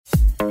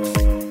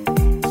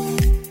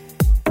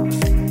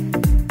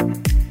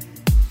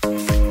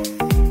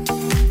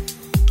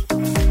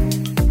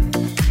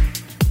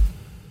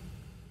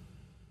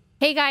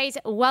Hey guys,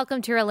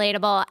 welcome to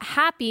Relatable.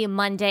 Happy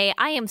Monday.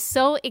 I am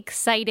so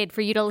excited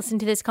for you to listen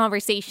to this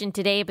conversation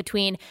today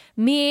between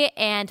me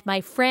and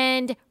my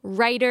friend,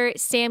 writer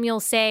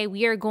Samuel Say.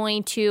 We are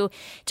going to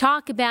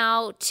talk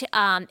about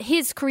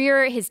his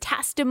career, his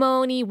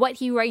testimony, what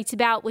he writes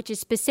about, which is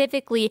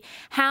specifically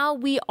how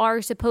we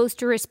are supposed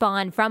to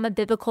respond from a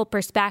biblical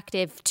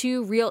perspective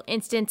to real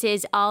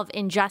instances of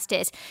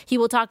injustice. He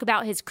will talk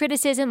about his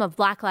criticism of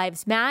Black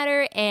Lives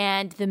Matter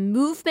and the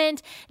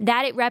movement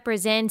that it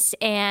represents,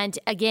 and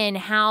again,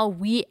 how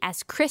we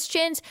as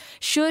Christians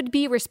should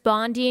be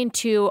responding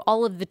to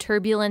all of the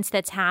turbulence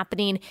that's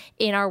happening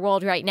in our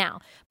world right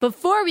now.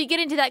 Before we get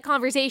into that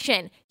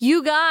conversation,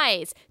 you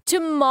guys,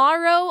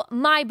 tomorrow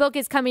my book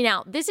is coming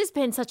out. This has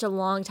been such a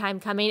long time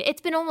coming.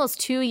 It's been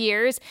almost 2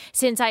 years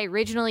since I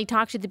originally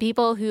talked to the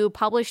people who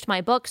published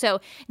my book.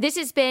 So this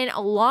has been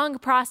a long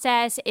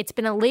process. It's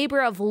been a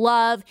labor of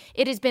love.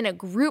 It has been a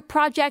group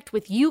project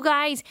with you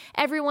guys,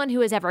 everyone who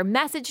has ever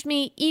messaged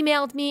me,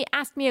 emailed me,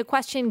 asked me a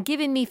question,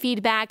 given me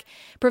feedback,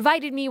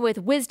 provided me with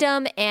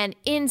wisdom and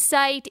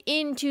insight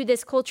into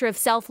this culture of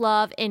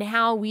self-love and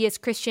how we as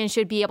Christians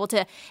should be able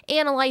to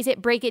analyze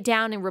it, break it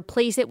down, and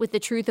replace it with the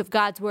truth of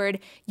God's word.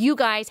 You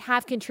guys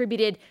have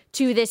contributed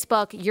to this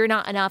book. You're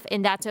not enough,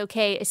 and that's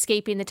okay.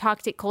 Escaping the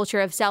toxic culture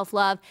of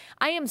self-love.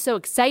 I am so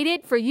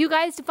excited for you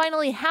guys to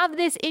finally have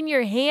this in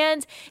your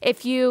hands.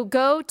 If you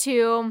go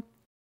to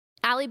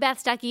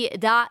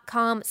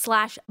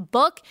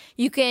allybethstuckey.com/book.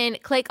 You can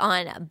click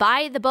on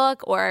buy the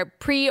book or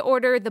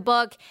pre-order the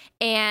book,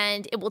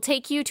 and it will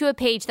take you to a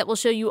page that will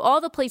show you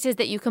all the places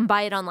that you can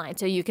buy it online.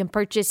 So you can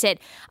purchase it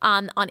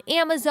on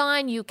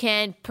Amazon. You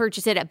can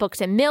purchase it at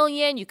Books A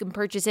Million. You can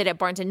purchase it at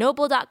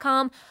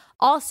barnesandnoble.com.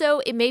 Also,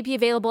 it may be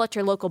available at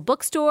your local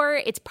bookstore.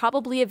 It's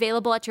probably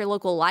available at your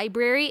local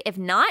library. If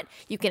not,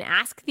 you can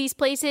ask these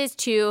places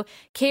to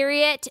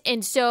carry it.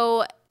 And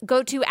so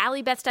go to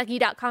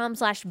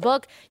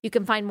allybethstuckey.com/book. You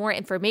can find more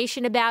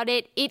information about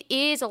it. It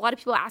is, a lot of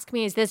people ask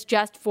me, is this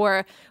just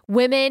for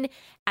women?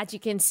 As you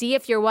can see,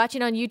 if you're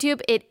watching on YouTube,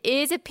 it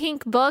is a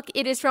pink book.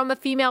 It is from a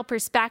female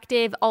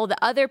perspective. All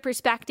the other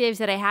perspectives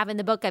that I have in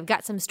the book, I've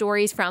got some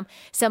stories from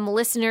some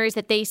listeners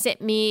that they sent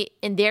me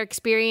in their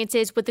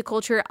experiences with the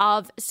culture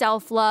of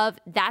self-love.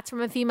 That's from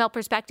a female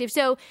perspective.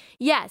 So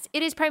yes,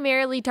 it is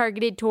primarily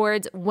targeted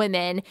towards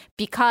women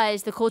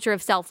because the culture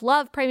of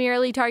self-love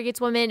primarily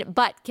targets women,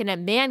 but can a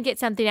man get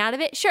something out of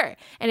it? Sure.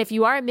 And if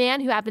you are a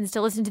man who happens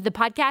to listen to the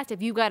podcast,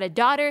 if you've got a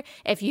daughter,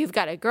 if you've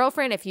got a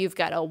girlfriend, if you've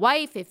got a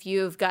wife, if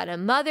you've got a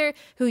mother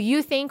who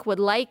you think would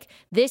like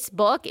this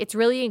book, it's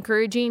really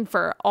encouraging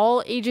for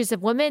all ages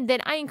of women, then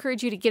I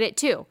encourage you to get it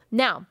too.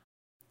 Now,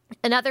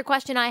 another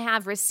question I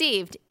have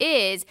received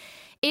is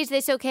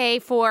this okay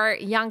for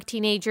young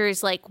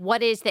teenagers? Like,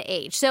 what is the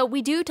age? So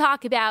we do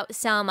talk about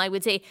some, I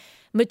would say,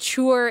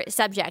 mature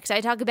subjects. I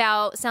talk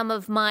about some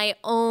of my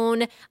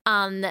own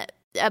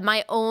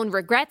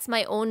regrets,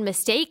 my own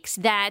mistakes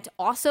that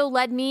also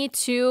led me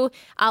to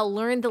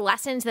learn the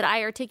lessons that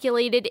I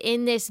articulated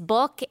in this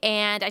book.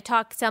 And I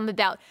talk some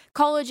about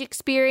college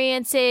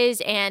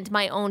experiences and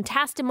my own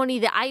testimony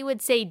that I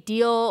would say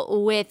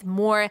deal with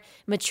more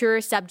mature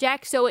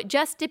subjects. So it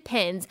just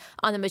depends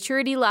on the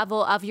maturity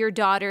level of your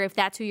daughter, if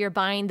that's who you're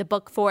buying the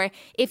book for,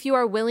 if you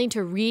are willing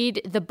to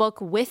read the book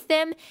with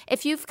them.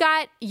 If you've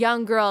got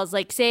young girls,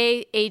 like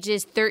say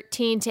ages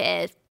 13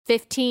 to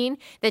 15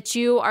 that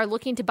you are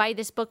looking to buy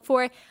this book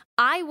for,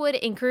 I would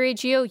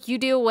encourage you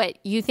do what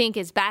you think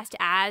is best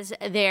as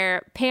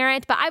their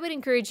parent, but I would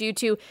encourage you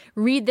to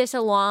read this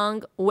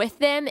along with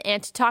them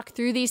and to talk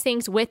through these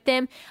things with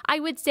them. I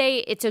would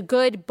say it's a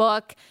good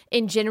book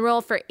in general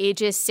for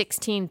ages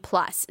 16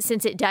 plus,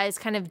 since it does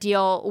kind of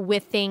deal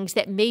with things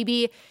that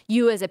maybe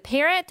you as a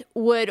parent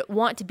would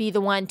want to be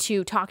the one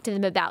to talk to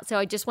them about. So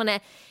I just want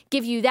to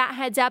give you that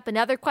heads up.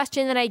 Another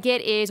question that I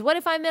get is, what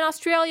if I'm in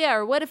Australia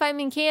or what if I'm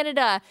in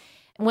Canada?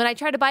 When I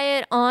try to buy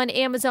it on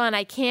Amazon,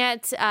 I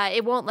can't,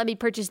 it won't let me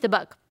purchase the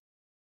book.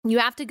 You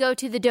have to go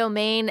to the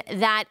domain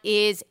that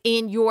is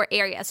in your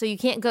area. So you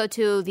can't go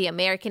to the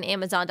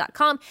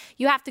AmericanAmazon.com.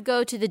 You have to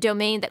go to the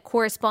domain that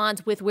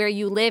corresponds with where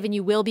you live, and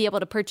you will be able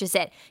to purchase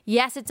it.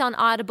 Yes, it's on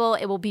Audible.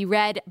 It will be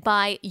read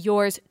by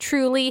yours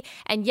truly.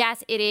 And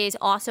yes, it is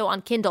also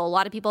on Kindle. A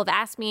lot of people have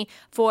asked me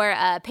for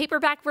a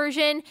paperback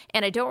version,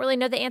 and I don't really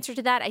know the answer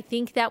to that. I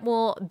think that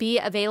will be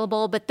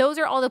available, but those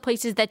are all the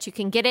places that you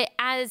can get it.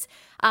 As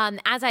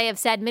I have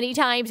said many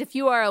times, if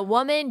you are a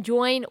woman,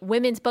 join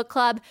Women's Book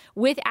Club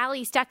with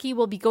Allie Stuckey.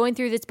 We'll be going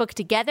through this book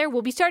together.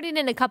 We'll be starting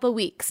in a couple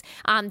weeks,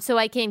 so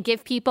I can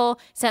give people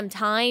some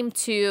time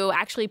to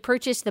actually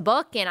purchase the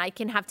book, and I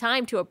can have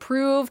time to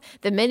approve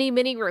the many,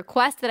 many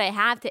requests that I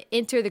have to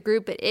enter the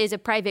group. It is a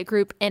private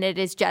group, and it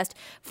is just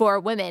for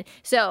women.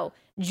 So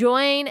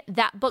join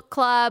that book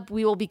club.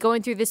 We will be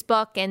going through this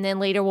book, and then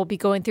later we'll be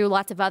going through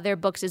lots of other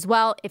books as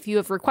well. If you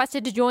have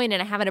requested to join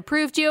and I haven't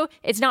approved you,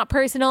 it's not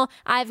personal.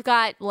 I've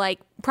got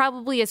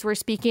probably, as we're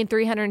speaking,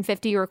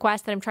 350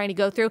 requests that I'm trying to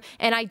go through.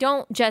 And I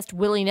don't just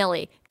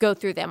willy-nilly go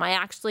through them. I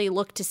actually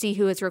look to see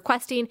who is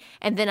requesting,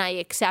 and then I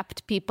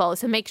accept people.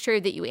 So make sure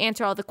that you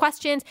answer all the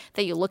questions,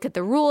 that you look at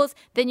the rules,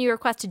 then you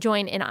request to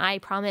join, and I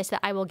promise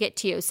that I will get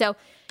to you. So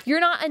you're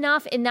not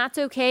enough, and that's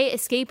okay.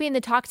 Escaping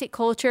the Toxic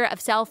Culture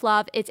of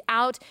Self-Love. It's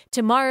out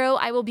tomorrow.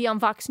 I will be on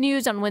Fox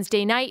News on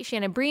Wednesday night,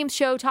 Shannon Bream's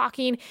show,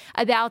 talking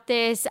about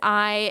this.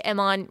 I am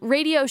on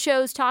radio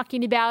shows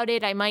talking about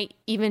it. I might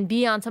even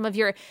be on some of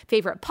your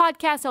favorite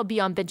podcasts. I'll be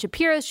on Ben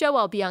Shapiro's show.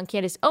 I'll be on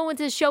Candace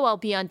Owens' show. I'll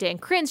be on Dan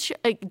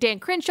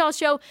Crenshaw's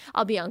show.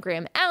 I'll be on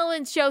Graham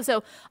Allen's show.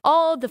 So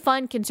all the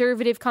fun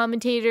conservative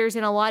commentators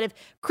and a lot of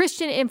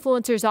Christian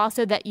influencers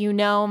also that you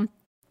know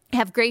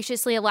have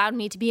graciously allowed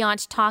me to be on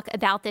to talk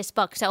about this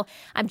book. So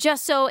I'm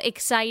just so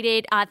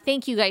excited.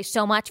 Thank you guys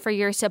so much for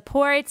your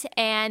support.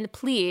 And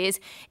please,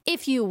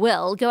 if you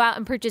will, go out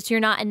and purchase You're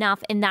Not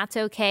Enough, and That's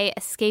Okay,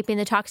 Escaping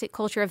the Toxic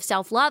Culture of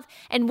Self-Love.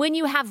 And when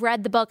you have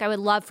read the book, I would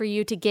love for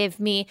you to give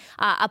me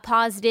a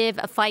positive,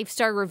 a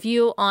 5-star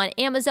review on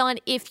Amazon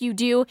if you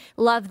do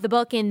love the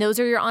book and those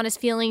are your honest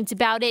feelings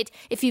about it.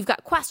 If you've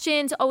got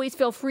questions, always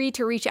feel free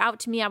to reach out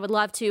to me. I would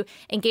love to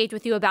engage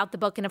with you about the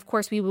book. And of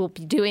course, we will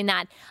be doing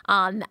that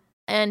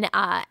and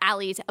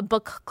Allie's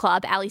book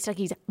club, Allie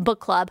Stuckey's book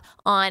club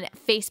on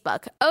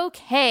Facebook.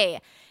 Okay,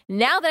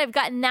 now that I've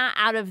gotten that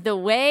out of the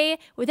way,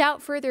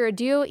 without further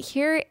ado,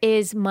 here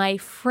is my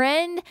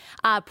friend,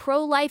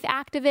 pro-life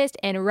activist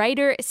and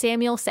writer,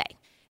 Samuel Sey.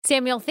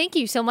 Samuel, thank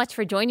you so much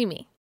for joining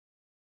me.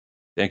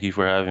 Thank you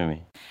for having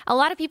me. A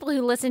lot of people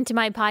who listen to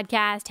my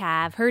podcast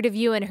have heard of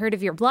you and heard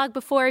of your blog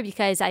before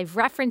because I've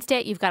referenced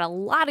it. You've got a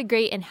lot of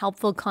great and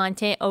helpful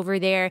content over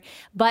there.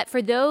 But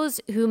for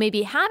those who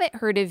maybe haven't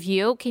heard of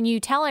you, can you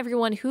tell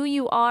everyone who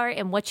you are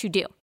and what you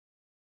do?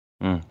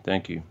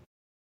 Thank you.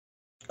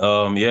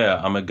 I'm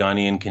a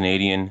Ghanaian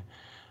Canadian.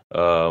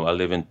 I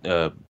live in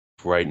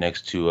right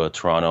next to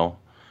Toronto.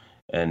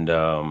 And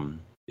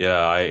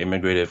I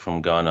immigrated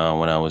from Ghana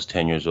when I was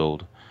 10 years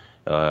old.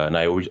 And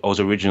I was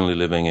originally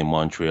living in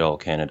Montreal,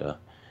 Canada,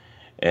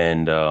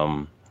 and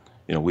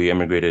we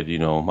immigrated.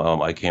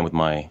 I came with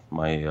I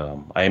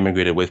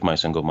immigrated with my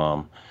single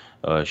mom.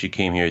 She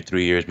came here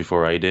 3 years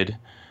before I did.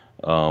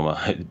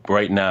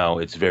 Right now,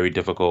 it's very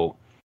difficult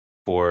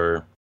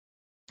for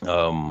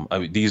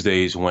these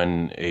days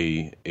when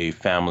a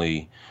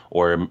family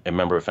or a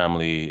member of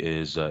family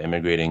is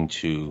immigrating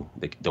to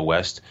the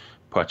West,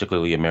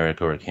 particularly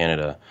America or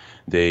Canada.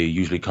 They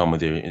usually come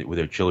with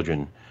their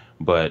children,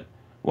 but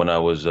when I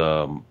was,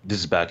 this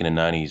is back in the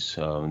 90s,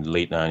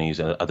 late 90s,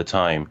 at the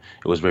time,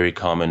 it was very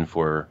common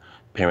for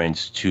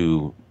parents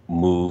to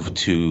move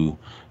to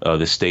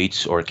the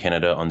States or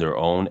Canada on their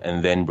own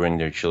and then bring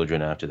their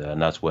children after that.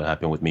 And that's what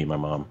happened with me and my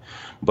mom.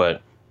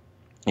 But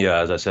yeah,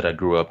 as I said, I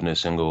grew up in a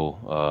single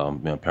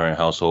parent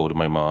household with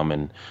my mom.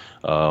 And,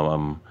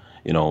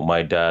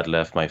 my dad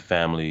left my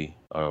family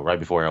right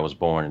before I was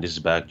born. And this is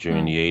back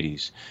during the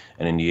 80s.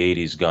 And in the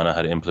 80s, Ghana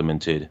had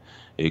implemented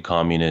a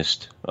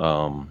communist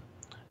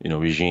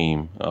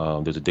regime.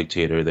 There's a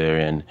dictator there,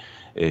 and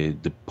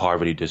the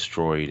poverty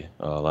destroyed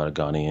a lot of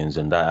Ghanaians,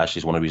 and that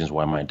actually is one of the reasons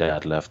why my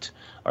dad left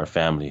our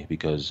family,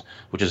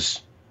 which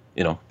is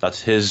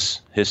that's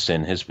his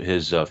sin,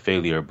 his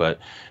failure. But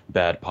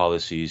bad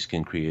policies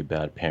can create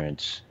bad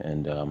parents,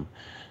 and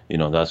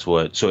that's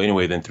what. So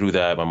anyway, then through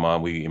that, my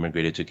mom, we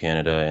immigrated to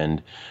Canada,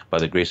 and by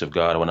the grace of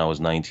God, when I was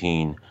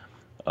 19.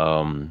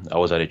 I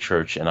was at a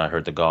church and I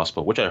heard the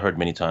gospel, which I heard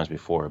many times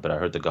before, but I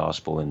heard the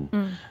gospel, and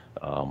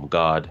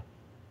God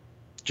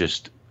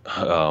just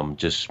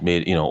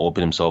made,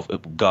 open himself.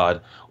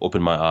 God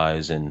opened my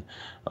eyes, and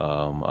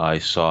I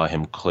saw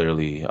him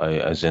clearly.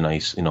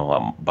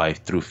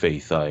 Through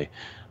faith, I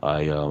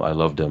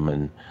loved him,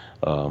 and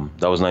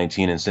that was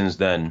 19. And since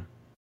then,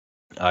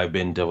 I've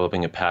been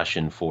developing a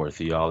passion for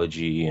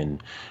theology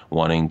and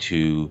wanting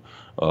to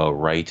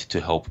write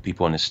to help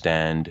people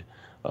understand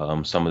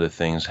some of the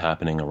things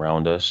happening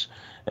around us.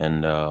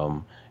 And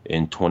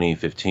in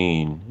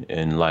 2015,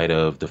 in light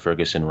of the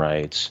Ferguson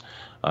riots,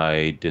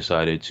 I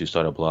decided to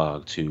start a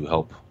blog to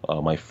help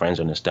my friends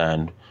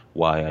understand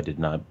why I did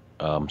not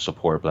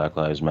support Black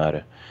Lives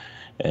Matter.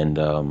 And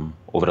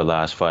over the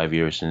last 5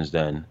 years since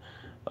then,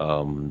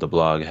 the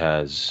blog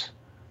has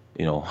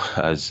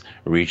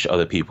reached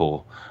other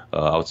people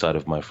outside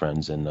of my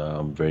friends, and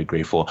I'm very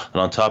grateful.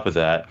 And on top of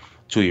that,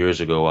 2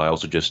 years ago, I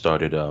also just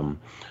started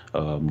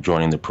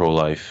joining the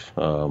pro-life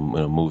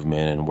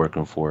movement and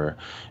working for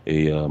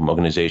a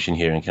organization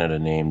here in Canada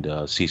named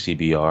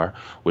CCBR,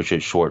 which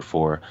is short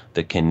for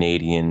the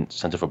Canadian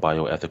Centre for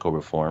Bioethical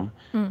Reform.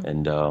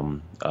 And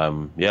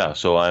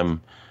so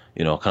I'm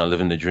kind of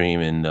living the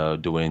dream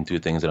and doing two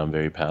things that I'm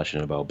very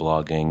passionate about: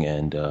 blogging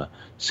and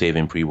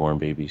saving preborn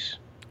babies.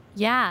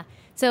 Yeah.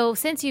 So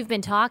since you've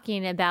been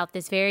talking about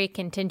this very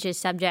contentious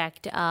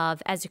subject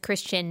of, as a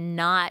Christian,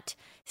 not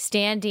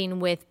standing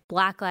with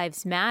Black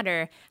Lives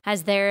Matter.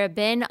 Has there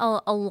been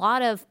a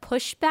lot of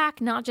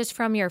pushback, not just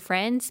from your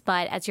friends,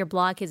 but as your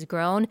blog has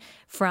grown,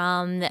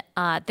 from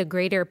the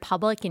greater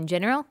public in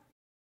general?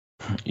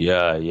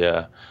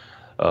 Yeah.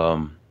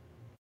 Um,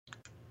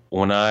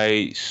 when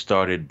I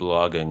started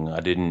blogging,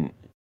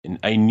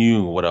 I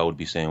knew what I would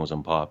be saying was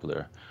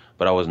unpopular,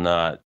 but I was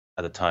not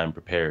at the time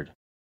prepared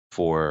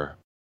for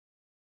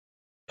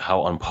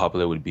how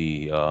unpopular it would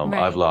be. I've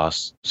Right.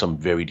 lost some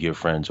very dear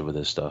friends over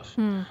this stuff.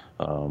 Hmm.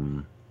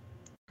 Um,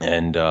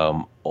 and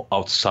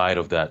outside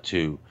of that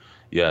too,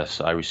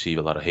 yes, I receive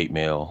a lot of hate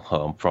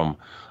mail from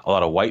a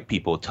lot of white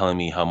people telling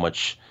me how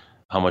much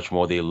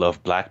more they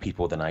love black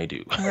people than I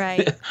do,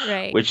 Right.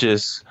 Right. which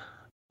is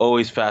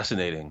always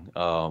fascinating.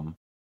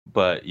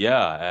 But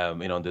yeah,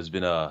 there's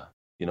been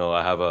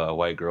I have a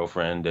white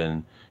girlfriend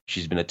and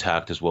she's been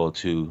attacked as well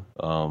too.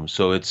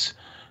 So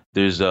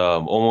there's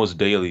almost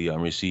daily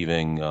I'm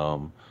receiving,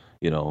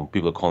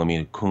 people are calling me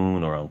a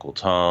coon or Uncle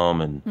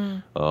Tom and Hmm.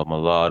 a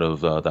lot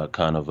of that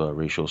kind of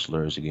racial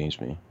slurs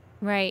against me.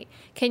 Right.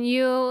 Can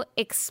you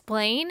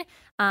explain,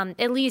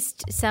 at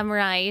least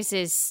summarize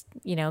as,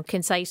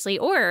 concisely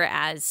or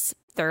as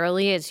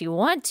thoroughly as you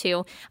want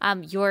to,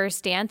 your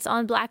stance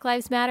on Black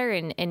Lives Matter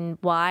and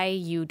why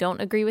you don't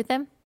agree with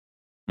them?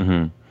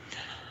 hmm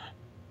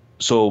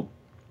So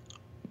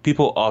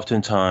people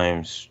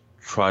oftentimes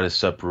try to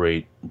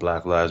separate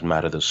Black Lives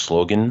Matter, the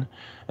slogan,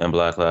 and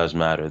Black Lives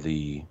Matter,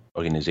 the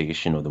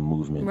organization or the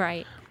movement.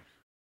 Right.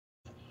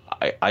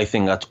 I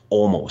think that's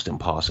almost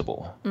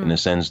impossible in Mm. the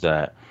sense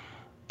that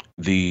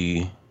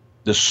the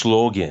the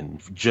slogan,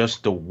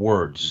 just the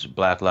words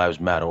Black Lives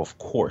Matter, of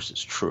course,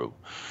 is true.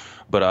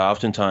 But I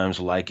oftentimes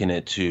liken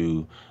it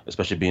to,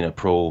 especially being a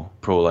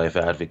pro-life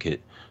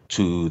advocate,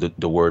 to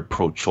the word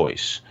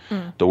pro-choice.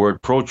 Mm. The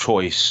word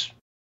pro-choice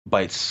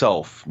by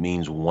itself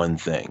means one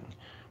thing,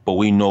 but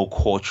we know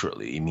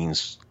culturally it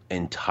means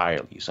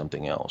entirely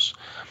something else.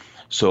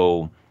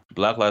 So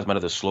Black Lives Matter,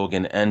 the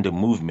slogan and the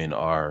movement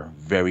are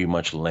very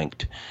much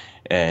linked,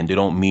 and they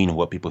don't mean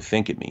what people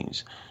think it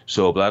means.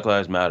 So Black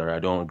Lives Matter, I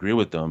don't agree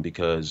with them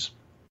because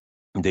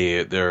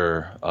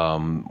they're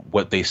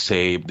what they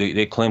say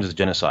they claim is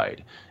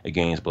genocide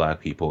against black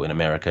people in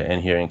America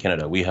and here in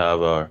Canada. We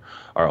have our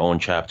own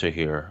chapter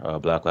here,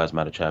 Black Lives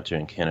Matter chapter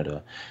in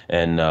Canada,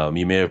 and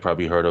you may have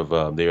probably heard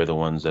of they are the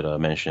ones that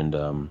mentioned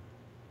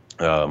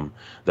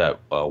that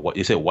what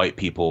you say white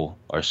people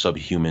are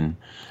subhuman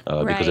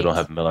because they don't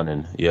Right. have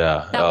melanin.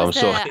 Yeah. That was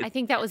So I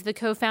think that was the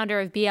co-founder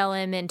of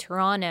BLM in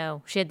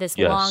Toronto. She had this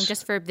long, yes.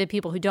 just for the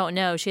people who don't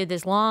know, she had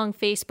this long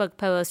Facebook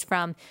post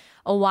from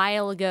a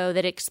while ago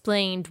that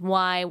explained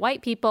why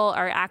white people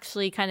are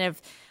actually kind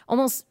of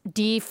almost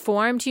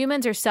deformed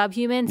humans or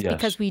subhumans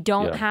because Yes. we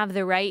don't Yeah. have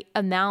the right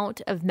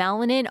amount of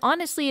melanin.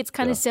 Honestly, it's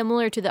kind of Yeah.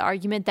 similar to the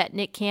argument that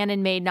Nick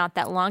Cannon made not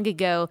that long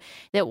ago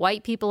that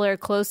white people are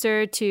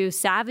closer to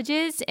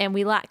savages and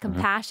we lack hmm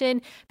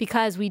compassion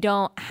because we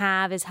don't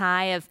have as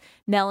high of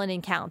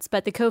melanin counts.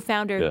 But the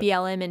co-founder of Yeah.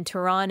 BLM in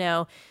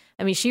Toronto,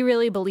 I mean, she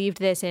really believed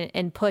this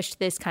and pushed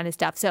this kind of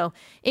stuff. So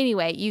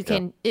anyway, you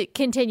Yeah. can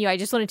continue. I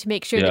just wanted to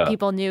make sure that Yeah.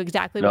 people knew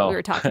exactly what we No.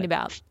 were talking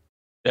about.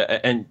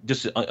 And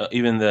just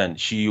even then,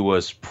 she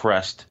was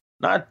pressed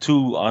not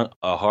too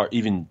hard,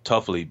 even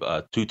toughly,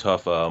 too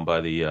tough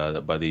by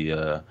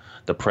the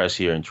press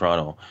here in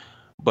Toronto.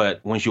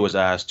 But when she was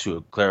asked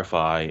to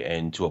clarify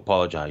and to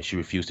apologize, she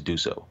refused to do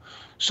so.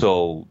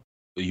 So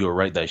you're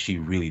right that she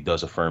really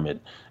does affirm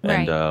it.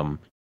 And Right.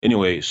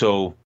 anyway,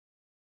 so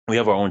we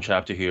have our own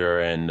chapter here,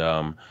 and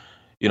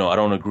I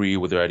don't agree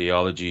with their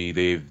ideology.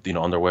 They've,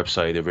 on their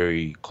website, they're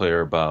very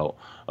clear about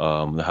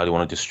how they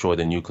want to destroy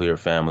the nuclear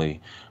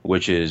family,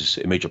 which is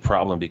a major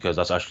problem because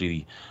that's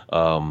actually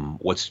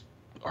what's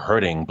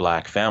hurting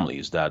black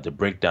families. That the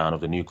breakdown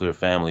of the nuclear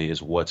family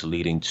is what's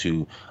leading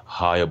to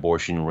high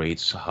abortion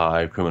rates,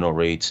 high criminal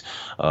rates,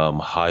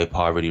 high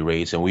poverty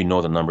rates, and we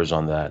know the numbers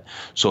on that.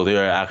 So they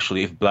are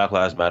actually, if Black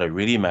Lives Matter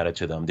really mattered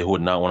to them, they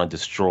would not want to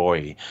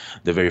destroy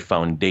the very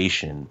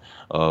foundation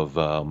of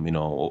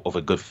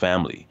a good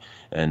family.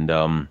 And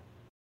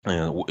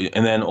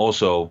and then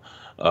also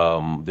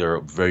they're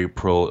very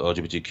pro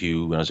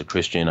LGBTQ. And as a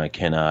Christian, I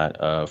cannot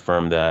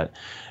affirm that.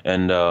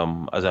 And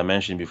as I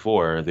mentioned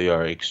before, they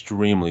are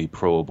extremely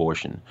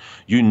pro-abortion.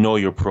 You know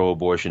you're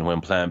pro-abortion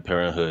when Planned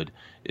Parenthood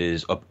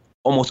is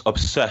almost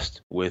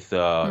obsessed with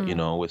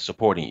Mm. with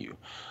supporting you.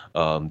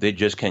 They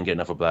just can't get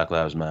enough of Black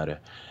Lives Matter,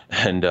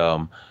 and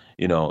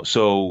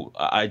so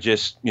I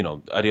just,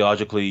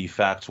 ideologically,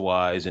 facts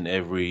wise, in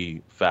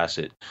every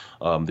facet,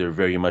 they're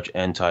very much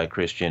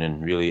anti-Christian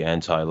and really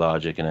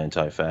anti-logic and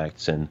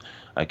anti-facts, and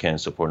I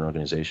can't support an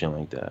organization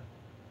like that.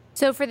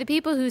 So for the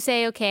people who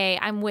say, okay,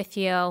 I'm with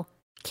you,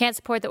 can't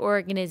support the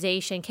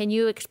organization, can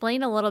you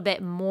explain a little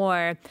bit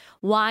more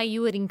why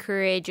you would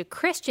encourage a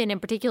Christian in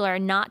particular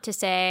not to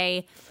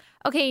say,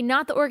 okay,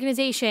 not the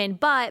organization,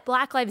 but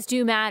Black Lives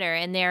do matter,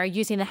 and they're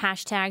using the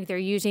hashtag, they're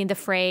using the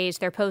phrase,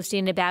 they're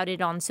posting about it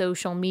on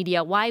social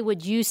media. Why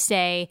would you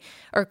say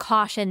or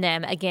caution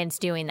them against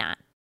doing that?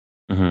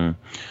 hmm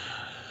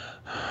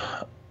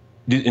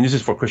And this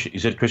is for Christian. You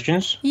said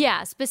Christians?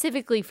 Yeah,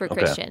 specifically for Okay.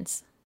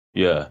 Christians.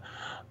 Yeah.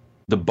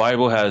 The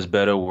Bible has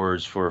better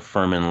words for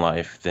affirming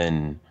life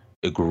than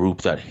a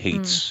group that Mm,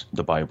 hates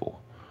the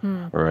Bible.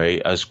 mm,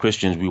 Right? As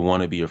Christians, we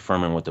want to be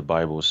affirming what the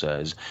Bible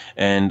says.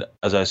 And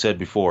as I said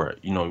before,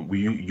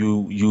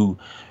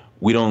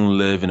 we don't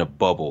live in a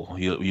bubble.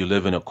 You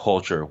live in a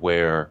culture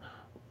where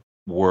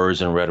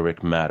words and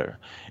rhetoric matter.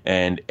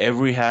 And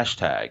every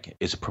hashtag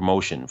is a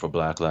promotion for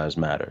Black Lives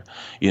Matter.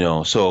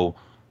 So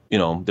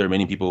there are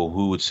many people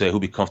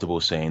who'd be comfortable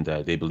saying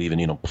that they believe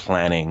in,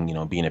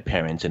 planning, being a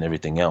parent and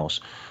everything else.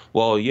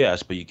 Well,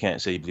 yes, but you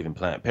can't say you believe in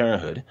Planned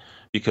Parenthood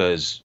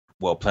because,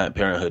 well, Planned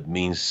Parenthood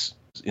means,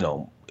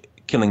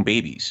 killing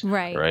babies,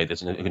 right. right?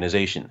 That's an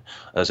organization.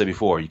 As I said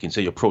before, you can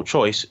say you're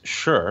pro-choice,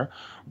 sure,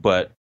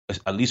 but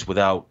at least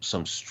without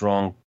some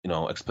strong,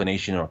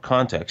 explanation or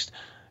context,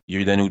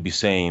 you then would be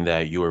saying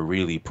that you are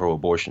really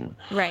pro-abortion.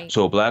 Right.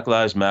 So Black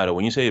Lives Matter,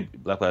 when you say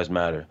Black Lives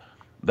Matter,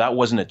 that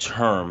wasn't a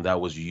term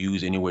that was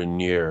used anywhere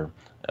near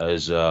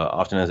as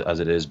often as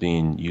it is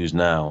being used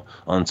now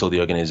until the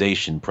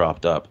organization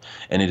propped up.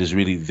 And it is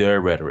really their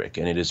rhetoric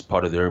and it is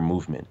part of their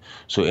movement.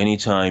 So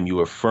anytime you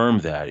affirm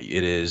that,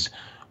 it is,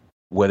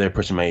 whether a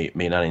person may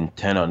not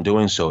intend on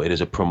doing so, it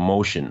is a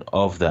promotion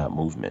of that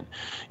movement.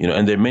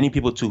 And there are many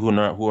people too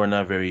who are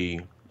not very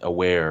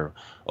aware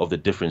of the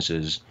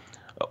differences,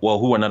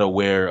 who are not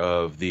aware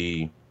of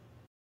the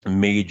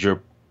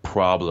major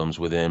problems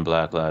within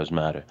Black Lives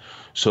Matter.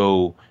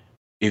 So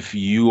if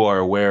you are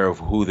aware of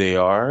who they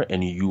are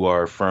and you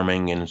are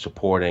affirming and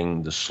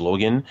supporting the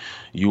slogan,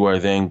 you are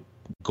then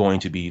going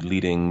to be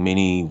leading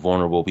many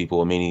vulnerable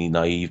people, many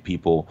naive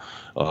people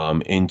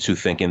into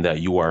thinking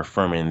that you are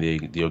affirming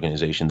the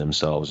organization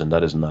themselves. And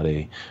that is not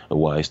a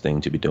wise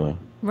thing to be doing.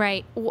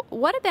 Right.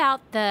 What about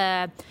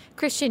the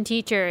Christian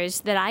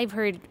teachers that I've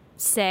heard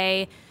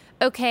say,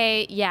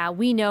 okay, yeah,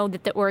 we know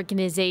that the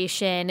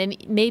organization and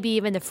maybe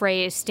even the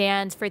phrase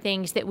stands for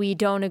things that we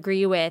don't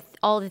agree with,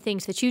 all the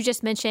things that you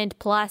just mentioned,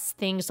 plus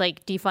things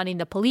like defunding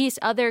the police,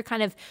 other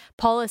kind of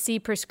policy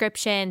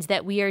prescriptions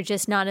that we are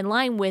just not in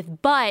line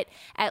with, but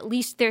at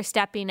least they're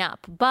stepping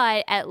up,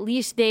 but at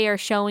least they are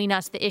showing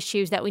us the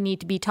issues that we need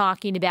to be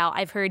talking about.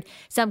 I've heard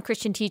some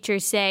Christian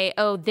teachers say,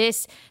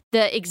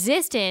 the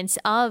existence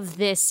of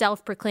this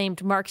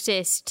self-proclaimed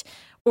Marxist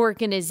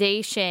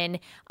organization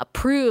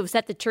proves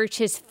that the church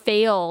has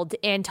failed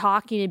in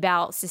talking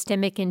about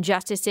systemic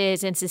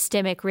injustices and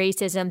systemic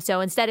racism.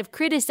 So instead of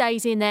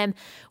criticizing them,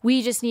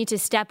 we just need to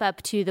step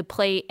up to the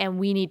plate and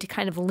we need to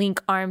kind of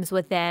link arms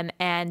with them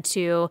and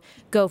to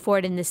go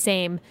forward in the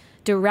same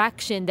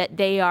direction that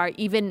they are,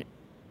 even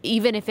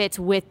if it's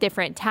with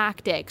different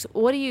tactics.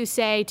 What do you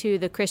say to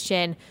the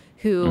Christian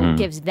who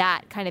gives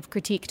that kind of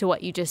critique to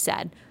what you just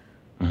said?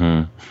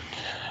 Mm-hmm.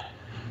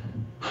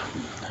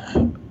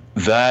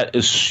 That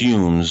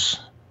assumes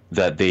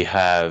that they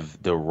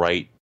have the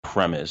right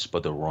premise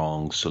but the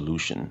wrong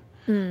solution.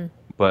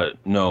 But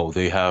no,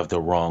 they have the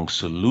wrong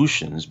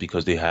solutions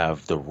because they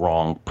have the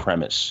wrong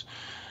premise.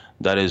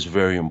 That is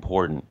very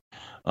important.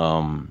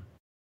 The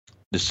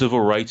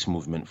civil rights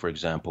movement, for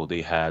example,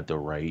 they had the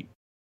right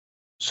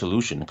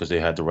solution because they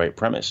had the right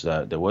premise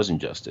that there was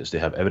injustice. They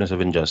have evidence of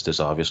injustice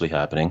obviously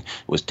happening.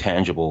 It was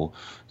tangible,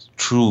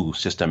 true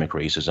systemic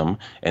racism,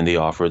 and they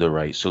offer the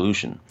right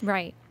solution.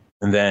 Right.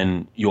 And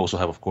then you also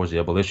have, of course, the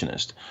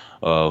abolitionist,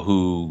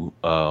 who,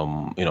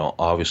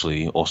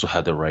 obviously also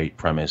had the right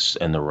premise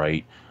and the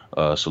right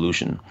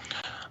solution.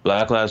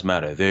 Black Lives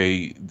Matter.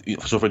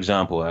 So, for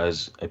example,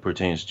 as it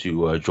pertains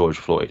to George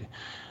Floyd,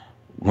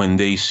 when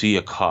they see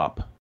a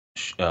cop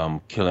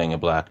killing a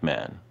black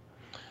man,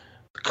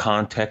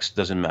 context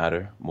doesn't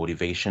matter,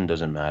 motivation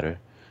doesn't matter.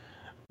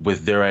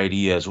 With their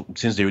ideas,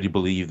 since they already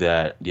believe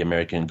that the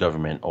American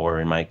government, or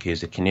in my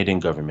case, the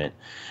Canadian government,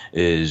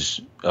 is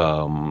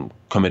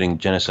committing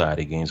genocide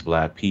against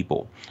black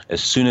people,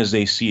 as soon as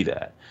they see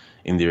that,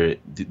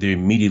 they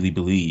immediately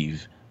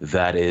believe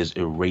that is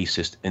a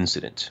racist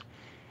incident.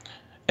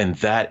 And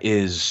that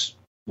is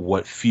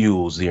what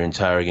fuels their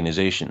entire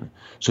organization.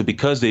 So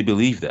because they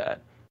believe that,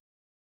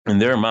 in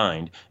their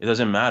mind, it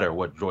doesn't matter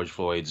what George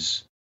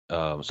Floyd's,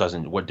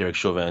 what Derek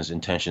Chauvin's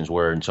intentions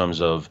were in terms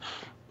of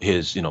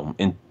his, he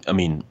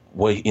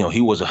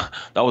was that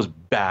was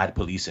bad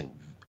policing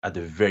at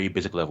the very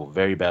basic level,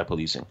 very bad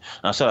policing.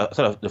 And I saw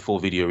the full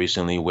video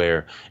recently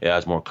where it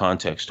has more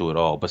context to it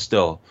all, but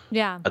still,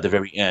 at the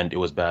very end, it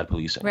was bad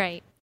policing.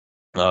 Right.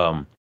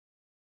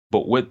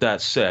 But with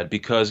that said,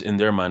 because in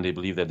their mind, they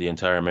believe that the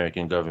entire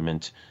American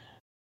government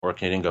or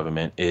Canadian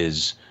government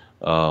is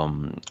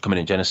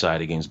committing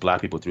genocide against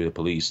black people through the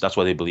police, that's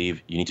why they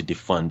believe you need to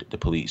defund the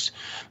police.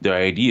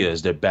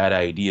 Their bad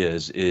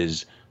ideas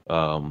is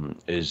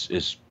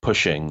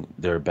pushing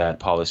their bad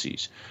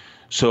policies.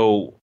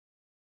 So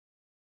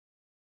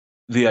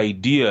the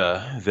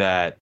idea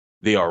that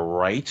they are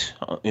right,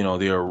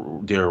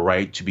 they're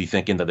right to be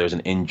thinking that there's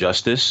an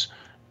injustice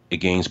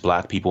against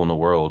black people in the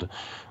world,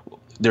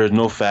 there's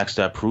no facts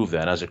that prove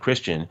that. As a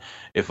Christian,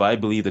 if I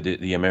believe that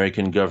the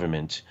American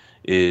government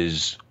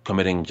is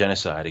committing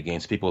genocide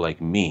against people like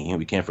me,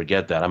 we can't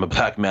forget that. I'm a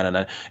black man,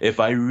 and if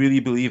I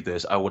really believe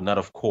this, I would not,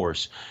 of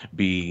course,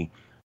 be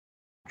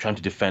trying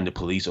to defend the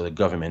police or the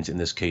government in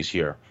this case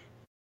here.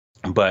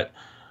 But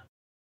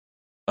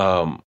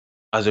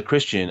as a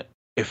Christian,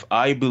 if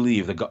I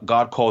believe that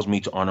God calls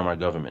me to honor my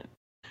government,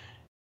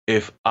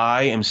 if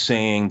I am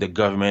saying the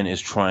government is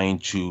trying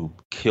to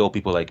kill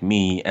people like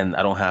me and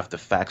I don't have the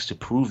facts to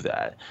prove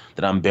that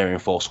I'm bearing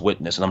false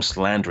witness and I'm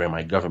slandering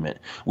my government.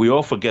 We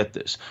all forget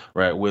this,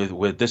 right?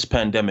 With this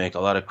pandemic, a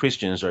lot of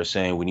Christians are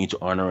saying we need to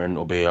honor and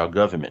obey our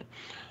government.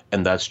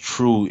 And that's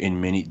true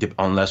in many,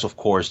 unless, of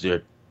course,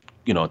 they're,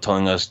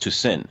 telling us to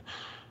sin.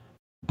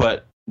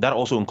 But that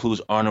also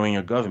includes honoring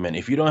your government.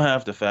 If you don't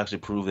have the facts to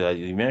prove that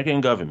the American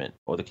government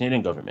or the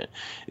Canadian government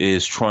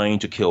is trying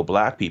to kill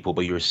black people,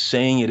 but you're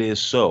saying it is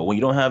so, when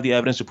you don't have the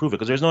evidence to prove it,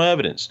 because there's no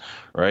evidence,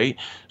 right?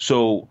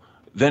 So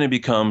then it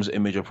becomes a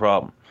major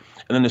problem.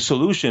 And then the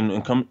solution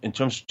in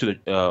terms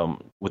to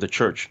with the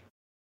church,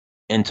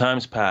 in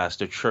times past,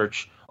 the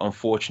church,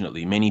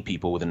 unfortunately, many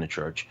people within the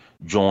church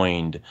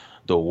joined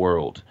the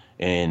world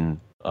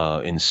in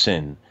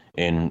sin,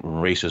 in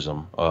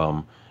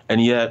racism.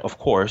 And yet, of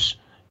course,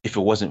 if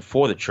it wasn't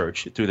for the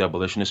church, through the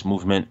abolitionist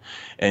movement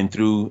and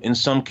through, in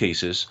some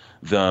cases,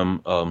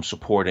 them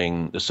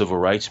supporting the civil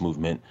rights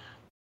movement,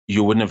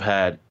 you wouldn't have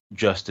had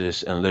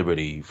justice and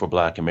liberty for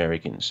Black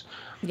Americans.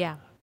 Yeah.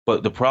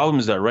 But the problem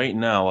is that right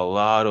now, a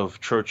lot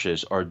of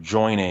churches are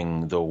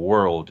joining the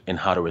world in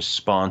how to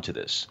respond to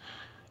this,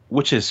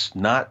 which is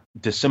not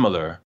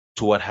dissimilar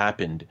to what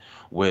happened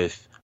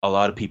with a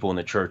lot of people in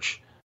the church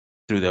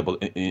through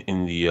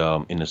in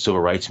the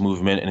civil rights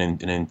movement and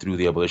then through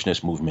the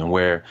abolitionist movement,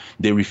 where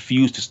they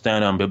refused to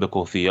stand on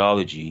biblical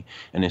theology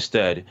and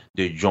instead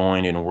they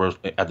joined in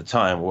at the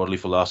time worldly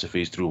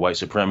philosophies through white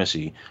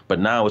supremacy, but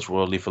now it's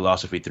worldly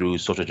philosophy through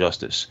social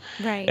justice.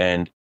 Right.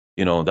 And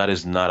that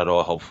is not at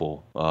all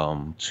helpful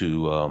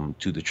to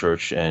the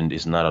church and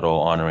is not at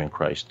all honoring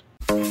Christ.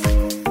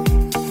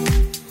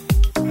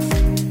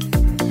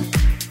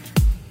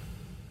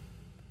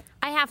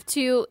 Have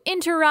to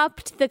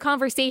interrupt the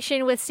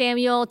conversation with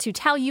Samuel to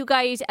tell you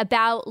guys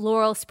about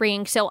Laurel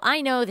Springs. So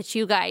I know that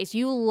you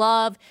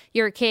love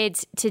your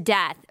kids to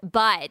death,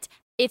 but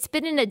it's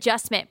been an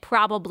adjustment,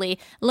 probably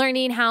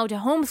learning how to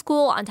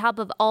homeschool on top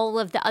of all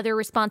of the other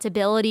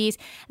responsibilities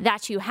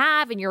that you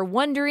have. And you're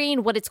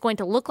wondering what it's going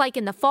to look like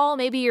in the fall.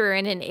 Maybe you're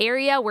in an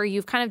area where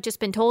you've kind of just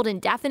been told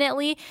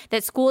indefinitely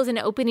that school isn't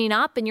opening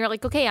up. And you're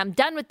like, okay, I'm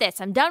done with this.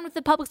 I'm done with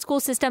the public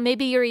school system.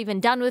 Maybe you're even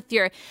done with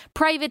your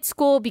private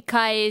school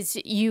because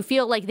you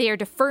feel like they are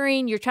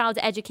deferring your child's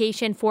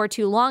education for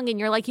too long. And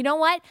you're like, you know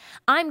what?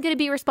 I'm going to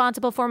be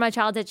responsible for my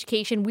child's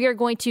education. We are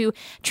going to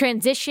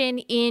transition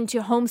into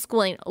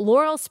homeschooling.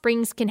 Laurel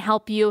Springs can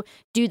help you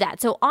do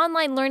that. So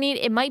online learning,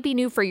 it might be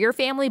new for your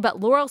family, but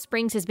Laurel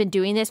Springs has been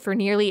doing this for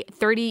nearly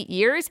 30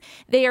 years.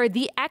 They are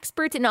the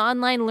experts in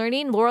online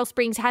learning. Laurel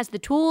Springs has the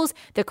tools,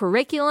 the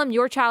curriculum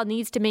your child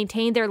needs to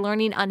maintain their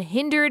learning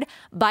unhindered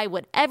by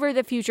whatever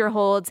the future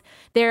holds.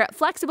 Their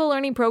flexible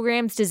learning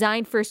programs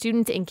designed for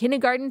students in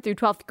kindergarten through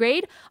 12th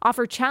grade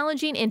offer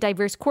challenging and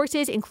diverse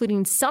courses,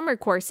 including summer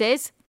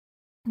courses.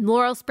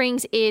 Laurel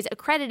Springs is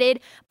accredited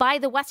by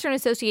the Western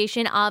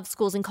Association of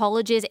Schools and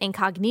Colleges and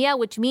Cognia,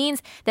 which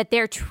means that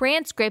their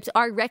transcripts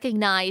are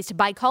recognized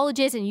by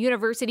colleges and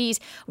universities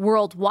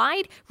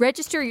worldwide.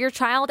 Register your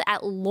child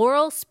at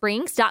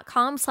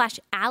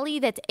laurelsprings.com/Allie.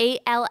 That's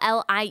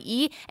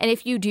ALLIE. And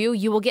if you do,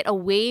 you will get a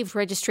waived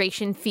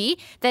registration fee.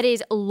 That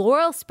is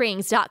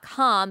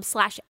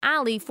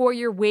laurelsprings.com/Allie for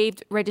your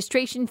waived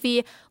registration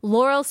fee.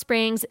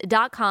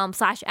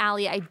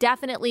 laurelsprings.com/Allie. I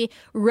definitely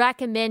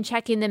recommend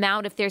checking them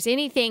out if there's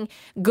anything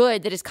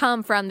good that has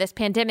come from this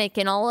pandemic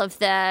and all of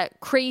the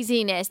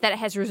craziness that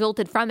has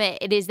resulted from it.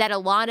 It is that a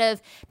lot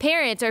of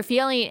parents are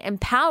feeling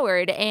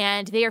empowered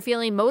and they are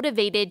feeling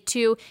motivated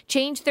to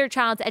change their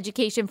child's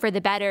education for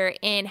the better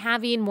and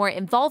having more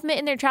involvement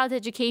in their child's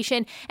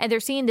education. And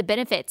they're seeing the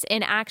benefits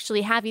in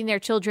actually having their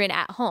children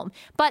at home.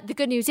 But the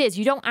good news is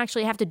you don't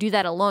actually have to do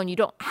that alone. You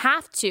don't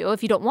have to,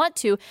 if you don't want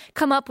to,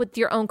 come up with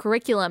your own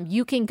curriculum.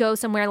 You can go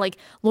somewhere like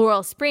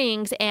Laurel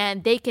Springs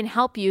and they can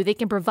help you. They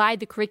can provide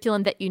the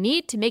curriculum that you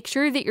need to make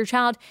sure that your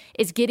child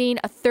is getting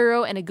a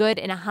thorough and a good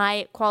and a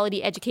high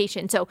quality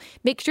education. So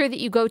make sure that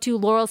you go to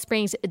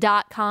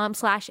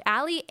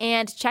laurelsprings.com/Allie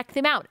and check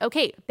them out.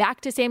 Okay,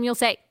 back to Samuel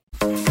Say.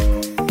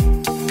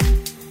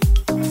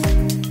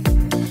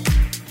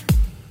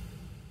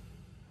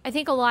 I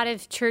think a lot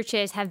of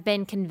churches have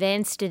been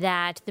convinced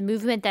that the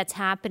movement that's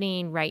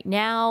happening right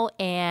now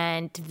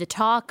and the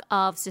talk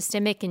of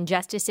systemic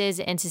injustices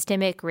and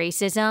systemic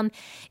racism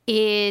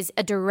is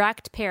a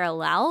direct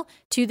parallel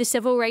to the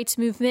civil rights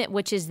movement,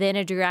 which is then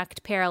a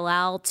direct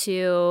parallel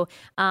to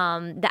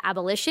the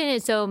abolition.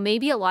 And so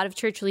maybe a lot of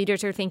church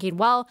leaders are thinking,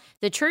 well,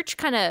 the church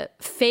kind of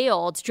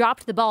failed,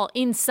 dropped the ball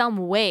in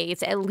some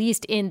ways, at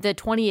least in the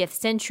 20th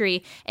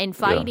century, in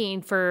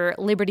fighting for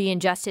liberty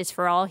and justice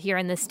for all here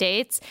in the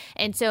States.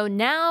 And so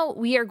now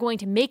we are going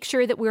to make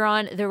sure that we're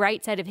on the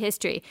right side of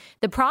history.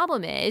 The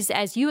problem is,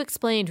 as you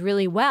explained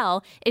really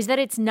well, is that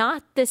it's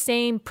not the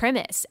same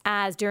premise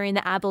as during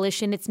the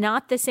abolition. It's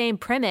not the same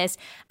premise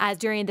as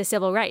during the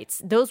civil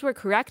rights. Those were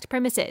correct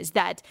premises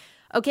that,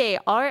 okay,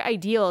 our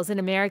ideals in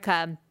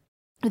America,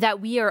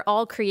 that we are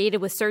all created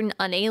with certain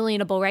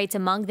unalienable rights,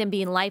 among them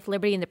being life,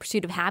 liberty, and the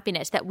pursuit of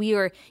happiness, that we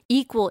are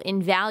equal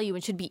in value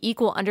and should be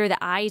equal under the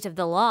eyes of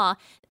the law.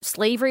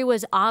 Slavery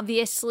was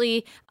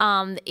obviously,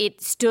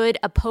 it stood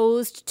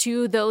opposed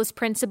to those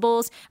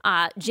principles.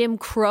 Jim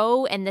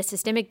Crow and the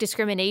systemic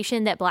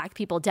discrimination that Black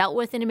people dealt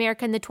with in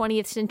America in the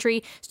 20th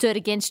century stood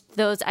against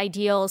those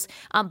ideals.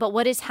 But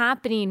what is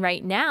happening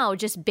right now,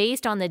 just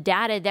based on the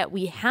data that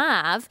we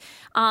have,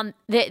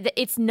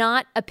 it's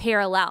not a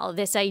parallel.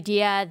 This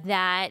idea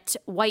that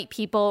white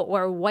people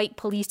or white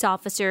police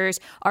officers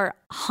are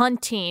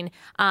hunting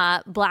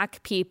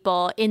Black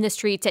people in the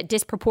streets at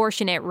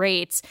disproportionate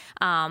rates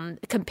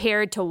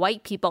compared to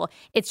white people,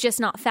 it's just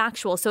not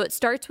factual. So it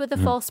starts with a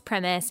false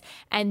premise,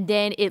 and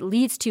then it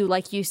leads to,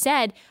 like you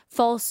said,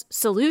 false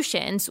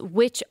solutions,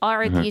 which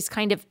are these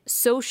kind of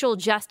social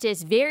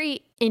justice,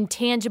 very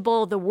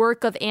intangible, the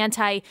work of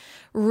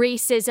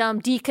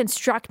anti-racism,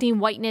 deconstructing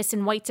whiteness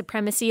and white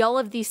supremacy, all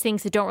of these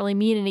things that don't really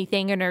mean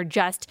anything and are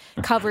just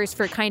covers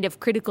for kind of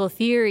critical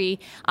theory.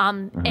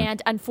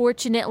 And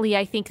unfortunately,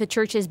 I think the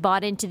church has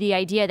bought into the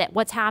idea that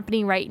what's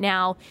happening right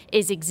now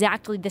is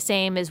exactly the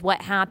same as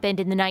what happened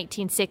in the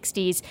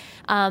 1960s.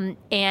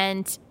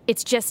 And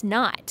it's just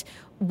not.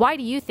 Why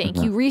do you think,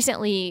 you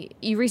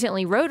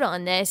recently wrote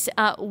on this,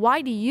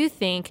 why do you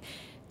think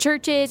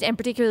churches, and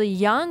particularly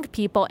young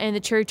people in the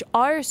church,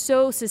 are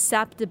so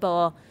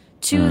susceptible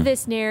to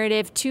this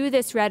narrative, to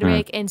this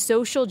rhetoric, and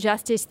social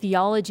justice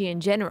theology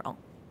in general?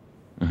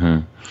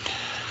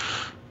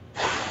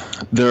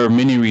 There are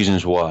many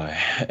reasons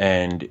why,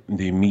 and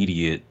the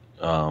immediate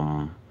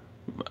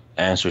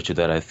answer to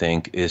that, I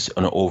think, is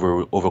an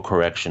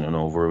overcorrection, an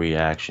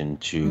overreaction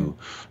to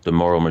the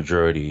moral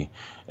majority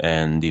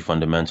and the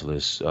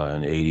fundamentalists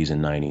in the 80s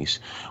and 90s,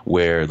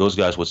 where those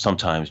guys would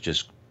sometimes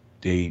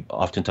they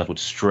oftentimes would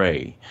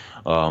stray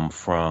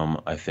from,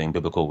 I think,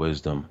 biblical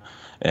wisdom,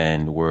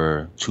 and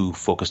were too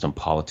focused on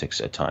politics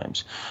at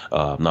times.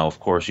 Now, of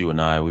course, you and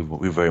I,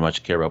 we very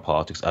much care about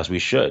politics, as we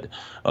should,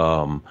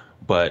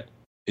 but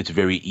it's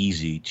very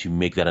easy to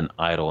make that an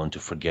idol and to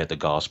forget the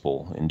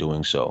gospel in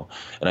doing so.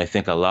 And I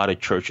think a lot of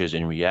churches,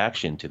 in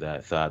reaction to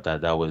that, thought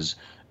that was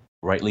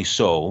rightly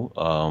so,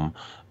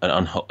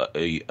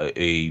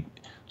 a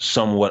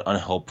somewhat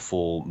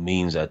unhelpful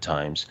means at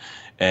times.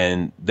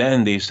 And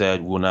then they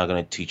said, we're not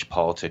going to teach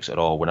politics at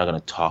all. We're not going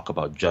to talk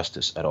about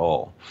justice at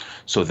all.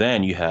 So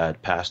then you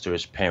had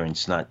pastors,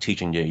 parents not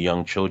teaching their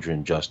young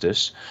children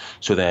justice.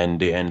 So then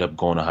they end up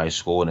going to high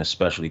school and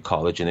especially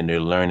college, and then they're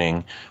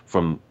learning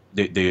from,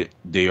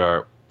 they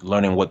are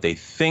learning what they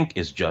think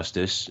is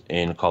justice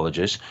in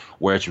colleges,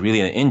 where it's really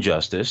an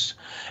injustice.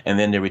 And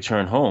then they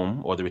return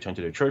home, or they return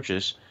to their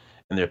churches,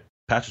 and their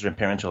pastors and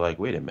parents are like,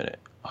 wait a minute,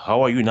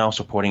 how are you now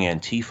supporting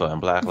Antifa and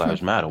Black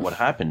Lives Matter? What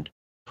happened?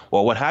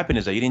 Well, what happened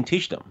is that you didn't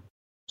teach them.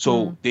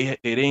 So they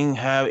didn't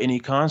have any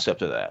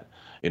concept of that.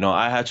 You know,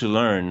 I had to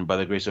learn, by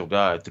the grace of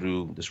God,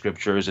 through the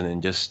scriptures and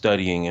then just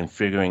studying and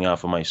figuring out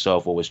for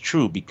myself what was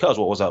true, because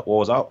what I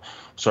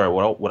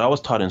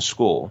was taught in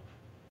school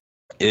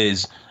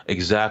is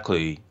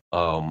exactly,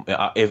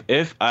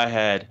 if I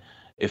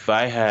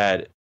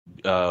had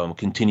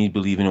continued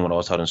believing in what I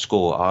was taught in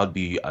school, I'd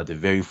be at the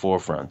very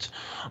forefront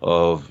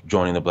of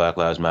joining the Black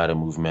Lives Matter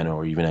movement,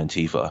 or even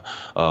Antifa.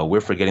 We're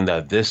forgetting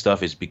that this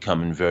stuff is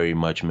becoming very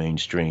much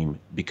mainstream,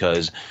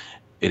 because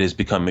it has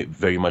become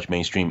very much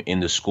mainstream in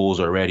the schools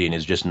already, and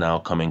is just now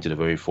coming to the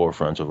very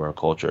forefront of our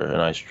culture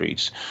and our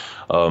streets.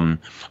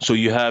 So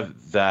you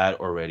have that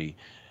already.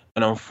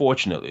 And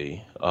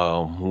unfortunately,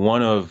 I'm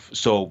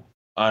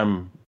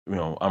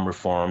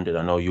Reformed, and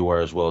I know you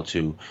are as well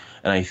too.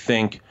 And I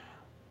think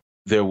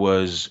there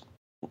was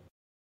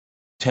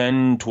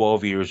 10,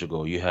 12 years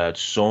ago, you had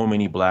so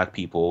many Black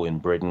people in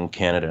Britain,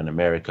 Canada, and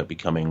America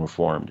becoming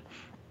Reformed.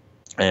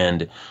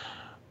 And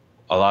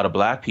a lot of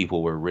Black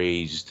people were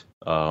raised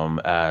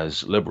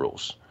as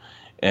liberals.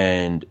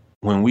 And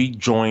when we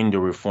joined the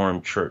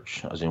Reformed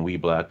Church, as in we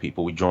Black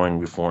people, we joined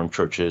Reformed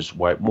churches,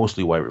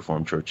 mostly white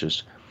Reformed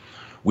churches,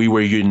 we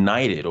were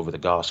united over the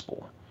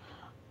gospel,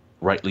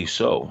 rightly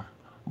so.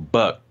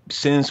 But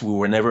since we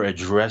were never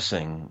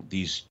addressing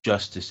these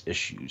justice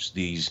issues,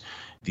 these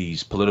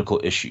political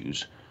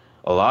issues,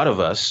 a lot of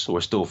us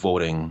were still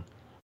voting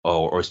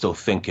or still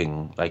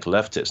thinking like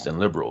leftists and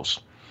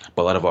liberals.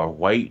 But a lot of our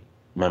white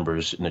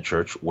members in the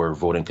church were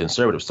voting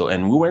conservative still,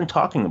 and we weren't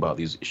talking about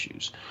these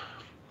issues.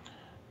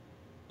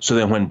 So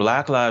then when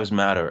Black Lives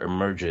Matter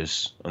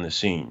emerges on the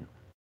scene,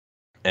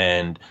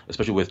 and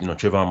especially with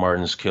Trayvon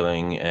Martin's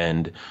killing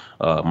and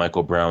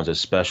Michael Brown's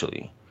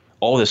especially,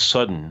 all of a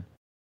sudden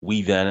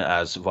we then,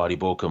 as Vadi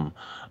Bokum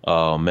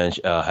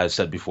has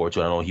said before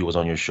too, I know he was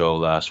on your show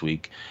last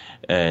week,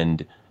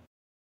 and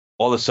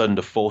all of a sudden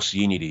the false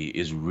unity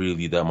is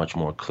really that much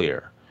more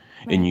clear,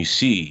 and you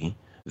see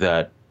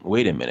that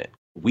wait a minute,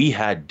 we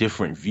had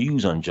different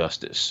views on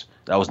justice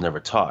that was never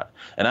taught,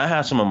 and I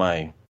had some of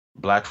my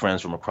Black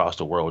friends from across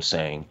the world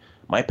saying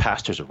my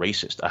pastor's a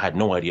racist. I had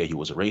no idea he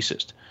was a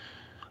racist.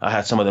 I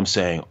had some of them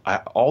saying,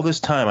 all this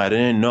time I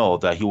didn't know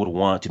that he would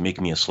want to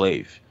make me a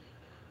slave.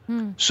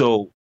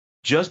 So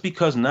just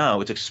because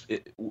now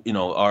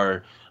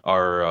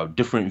our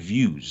different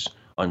views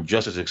on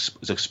justice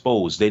is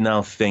exposed, they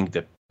now think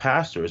that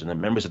pastors and the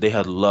members that they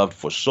had loved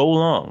for so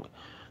long,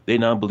 they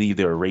now believe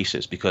they're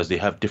racist because they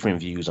have different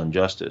views on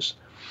justice.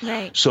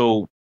 Right.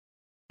 So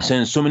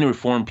since so many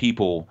reformed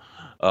people,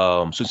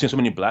 since so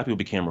many Black people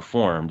became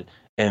reformed,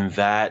 and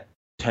that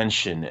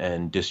tension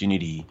and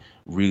disunity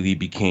really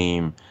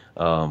became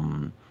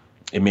a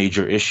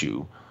major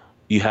issue.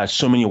 You had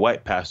so many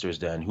white pastors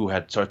then who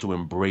had started to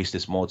embrace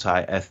this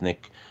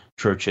multi-ethnic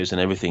churches and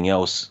everything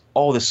else,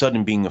 all of a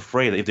sudden being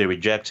afraid that if they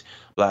reject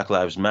Black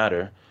Lives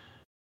Matter,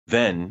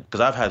 then,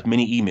 because I've had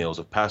many emails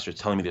of pastors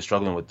telling me they're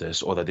struggling with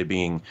this, or that they're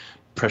being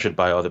pressured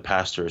by other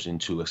pastors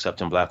into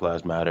accepting Black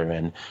Lives Matter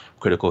and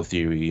critical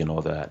theory and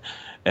all that.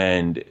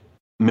 And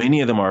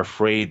many of them are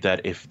afraid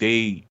that if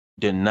they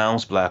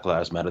denounce Black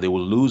Lives Matter, they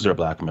will lose their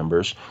Black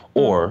members,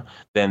 or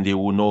then they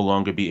will no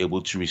longer be able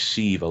to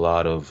receive a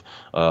lot of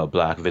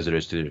Black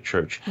visitors to their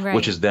church,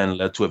 which has then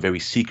led to a very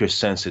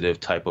seeker-sensitive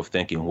type of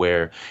thinking,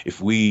 where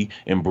if we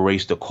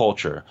embrace the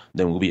culture,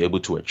 then we'll be able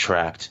to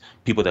attract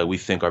people that we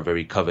think are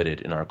very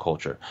coveted in our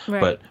culture.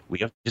 But we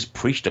have to just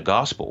preach the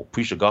gospel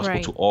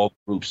to all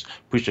groups,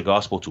 preach the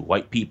gospel to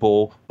white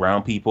people,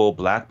 brown people,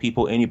 Black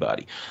people,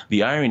 anybody.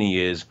 The irony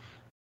is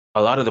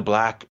a lot of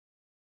Black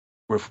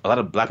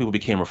people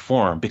became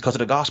reformed because of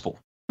the gospel.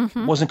 It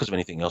wasn't because of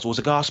anything else. It was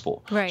the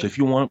gospel. So if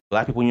you want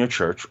Black people in your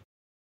church,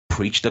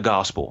 preach the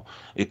gospel,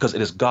 because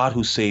it is God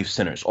who saves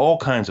sinners, all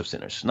kinds of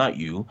sinners, not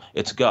you.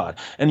 It's God.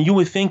 And you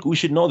would think we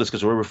should know this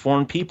because we're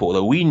reformed people,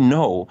 that we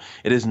know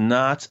it is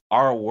not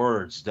our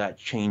words that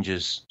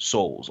changes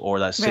souls or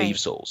that save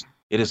souls.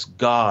 It is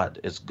God.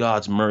 It's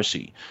God's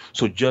mercy.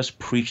 So just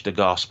preach the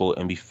gospel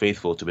and be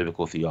faithful to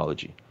biblical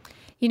theology.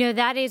 You know,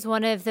 that is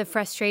one of the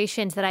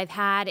frustrations that I've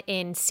had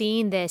in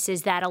seeing this,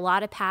 is that a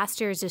lot of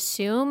pastors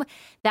assume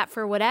that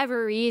for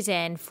whatever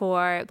reason,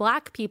 for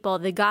Black people,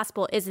 the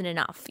gospel isn't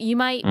enough. You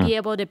might be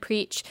able to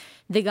preach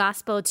the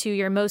gospel to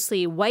your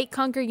mostly white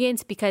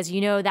congregants because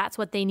that's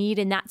what they need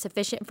and that's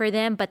sufficient for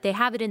them, but they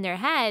have it in their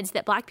heads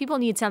that Black people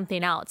need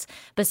something else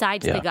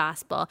besides the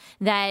gospel,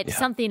 that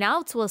something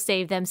else will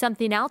save them,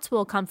 something else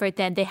will comfort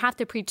them. They have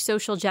to preach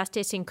social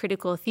justice and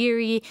critical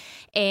theory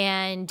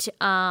and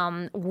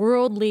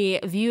worldly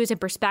views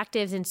and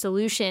perspectives and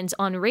solutions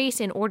on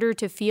race in order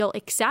to feel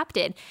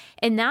accepted.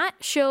 And that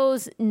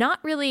shows not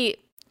really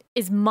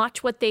as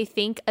much what they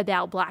think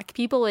about Black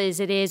people as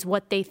it is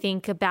what they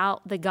think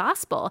about the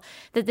gospel,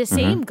 that the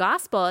same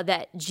gospel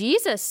that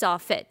Jesus saw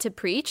fit to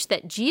preach,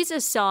 that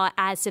Jesus saw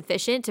as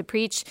sufficient to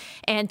preach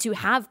and to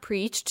have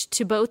preached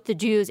to both the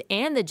Jews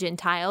and the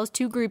Gentiles,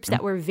 two groups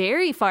that were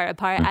very far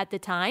apart at the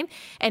time.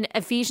 And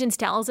Ephesians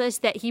tells us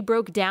that he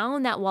broke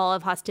down that wall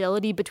of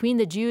hostility between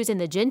the Jews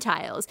and the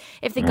Gentiles.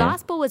 If the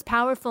gospel was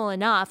powerful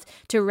enough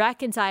to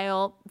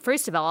reconcile,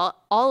 first of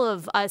all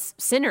of us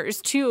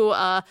sinners to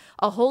a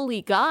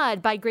holy God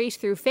by grace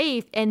through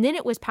faith, and then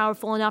it was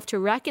powerful enough to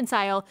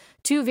reconcile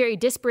two very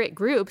disparate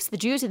groups, the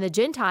Jews and the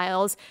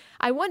Gentiles,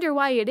 I wonder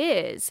why it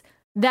is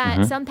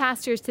that some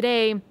pastors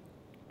today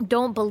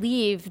don't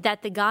believe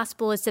that the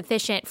gospel is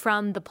sufficient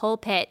from the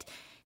pulpit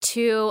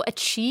to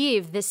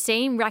achieve the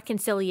same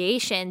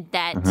reconciliation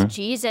that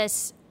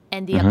Jesus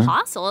and the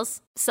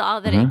apostles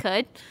saw that it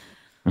could.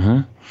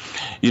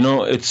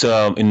 It's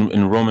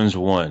in Romans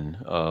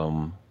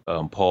 1,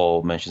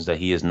 Paul mentions that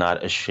he is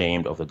not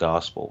ashamed of the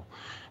gospel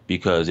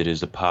because it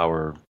is the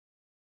power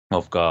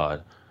of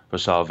God for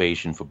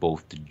salvation for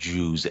both the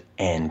Jews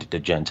and the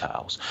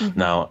Gentiles.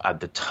 Now,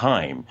 at the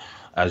time,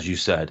 as you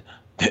said,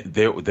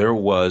 there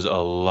was a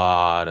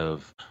lot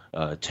of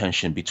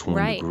tension between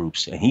the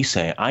groups. And he's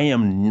saying, I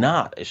am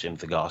not ashamed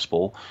of the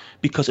gospel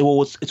because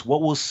it's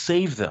what will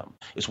save them.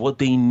 It's what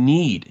they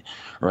need,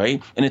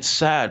 right? And it's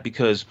sad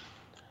because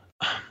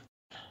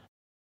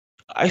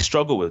I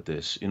struggle with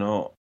this,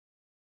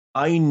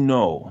 I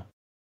know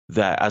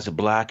that as a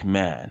Black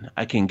man,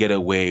 I can get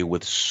away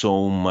with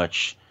so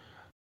much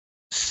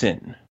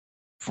sin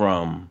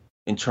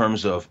in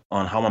terms of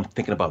on how I'm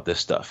thinking about this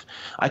stuff.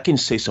 I can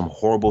say some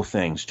horrible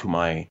things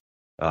to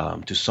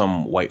to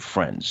some white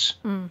friends,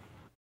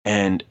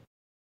 and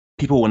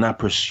people will not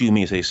pursue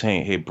me as they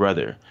saying, hey,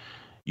 brother,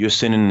 you're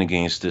sinning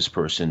against this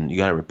person. You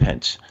got to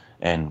repent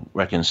and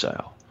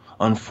reconcile.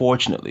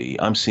 Unfortunately,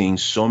 I'm seeing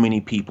so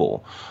many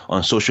people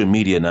on social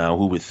media now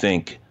who would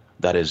think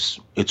that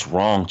it's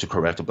wrong to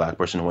correct a Black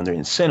person when they're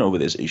in sin over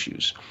these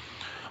issues.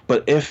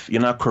 But if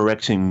you're not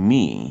correcting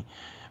me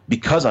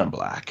because I'm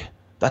Black,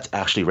 that's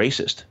actually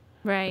racist,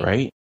 Right.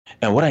 right?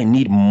 And what I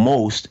need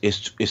most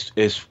is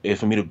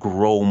for me to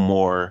grow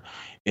more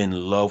in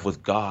love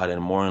with God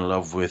and more in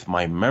love with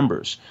my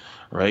members,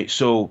 right?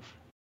 So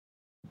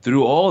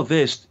through all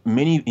this,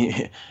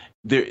 many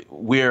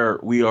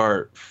we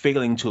are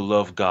failing to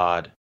love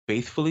God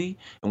faithfully,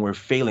 and we're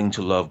failing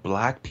to love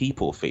Black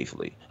people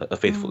Mm.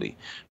 faithfully,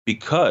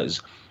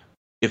 because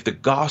if the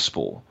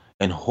gospel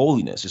and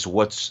holiness is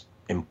what's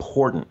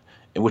important,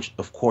 and which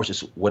of course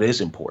is what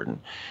is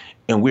important,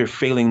 and we're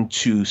failing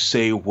to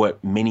say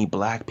what many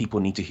Black people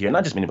need to hear,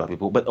 not just many Black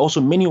people, but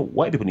also many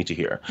white people need to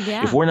hear. If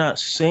Yeah. we're not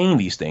saying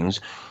these things,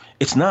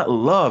 it's not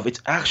love,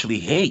 it's actually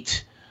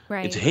hate.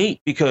 It's Right.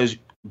 hate because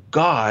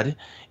God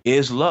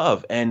is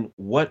love. And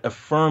what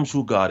affirms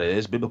who God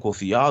is, biblical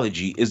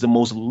theology, is the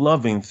most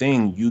loving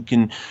thing you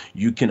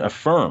can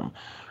affirm.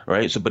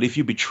 Right. So, but if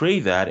you betray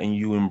that and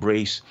you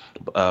embrace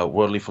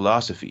worldly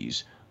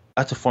philosophies,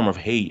 that's a form of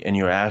hate, and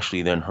you're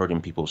actually then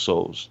hurting people's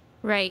souls.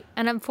 Right.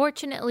 And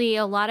unfortunately,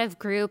 a lot of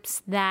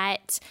groups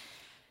that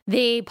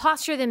they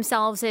posture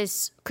themselves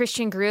as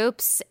Christian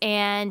groups,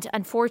 and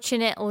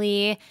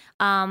unfortunately,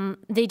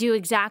 they do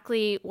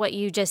exactly what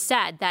you just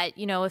said. That,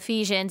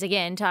 Ephesians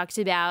again talks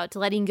about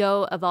letting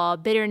go of all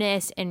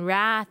bitterness and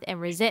wrath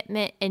and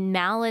resentment and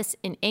malice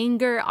and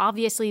anger,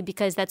 obviously,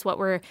 because that's what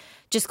we're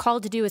just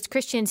called to do as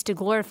Christians, to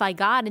glorify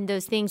God, and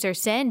those things are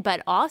sin.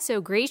 But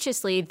also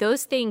graciously,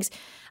 those things,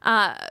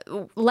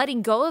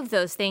 letting go of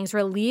those things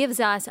relieves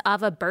us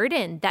of a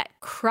burden that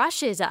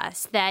crushes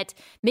us, that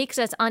makes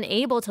us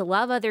unable to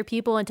love other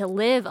people and to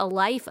live a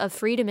life of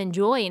freedom and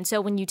joy. And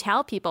so when you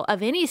tell people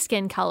of any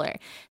skin color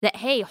that,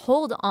 hey,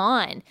 hold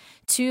on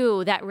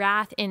to that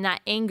wrath and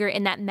that anger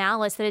and that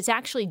malice, that it's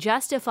actually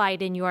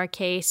justified in your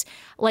case,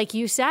 like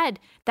you said,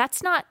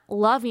 that's not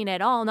loving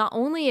at all. Not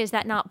only is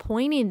that not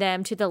pointing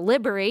them to the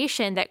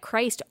liberation that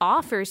Christ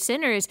offers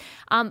sinners,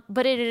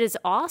 but it is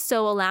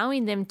also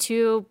allowing them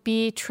to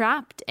be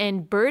trapped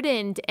and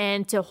burdened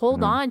and to hold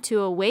Hmm. on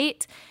to a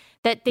weight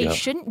that they Yep.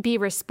 shouldn't be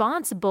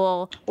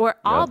responsible or Yep.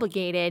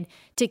 obligated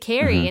to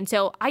carry. Hmm. And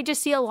so I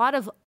just see a lot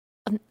of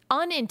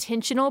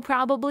unintentional,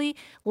 probably,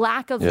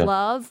 lack of Yeah.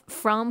 love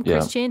from Yeah.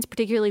 Christians,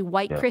 particularly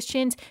white Yeah.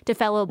 Christians, to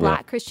fellow Yeah.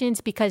 Black Christians,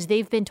 because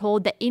they've been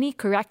told that any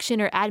correction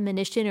or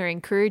admonition or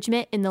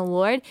encouragement in the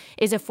Lord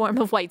is a form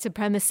of white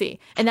supremacy.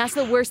 And that's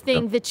the worst Yep.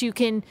 thing that you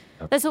can,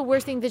 that's the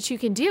worst thing that you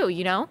can do,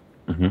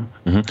 Hmm.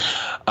 Hmm.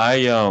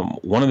 I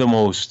one of the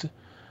most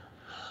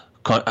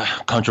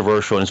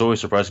controversial, and it's always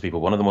surprised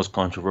people. One of the most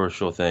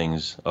controversial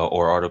things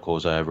or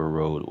articles I ever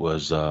wrote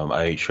was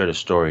I shared a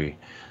story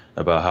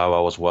about how I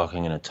was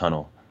walking in a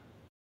tunnel.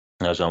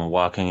 As I'm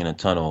walking in a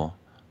tunnel,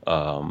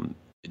 um,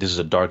 this is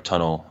a dark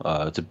tunnel.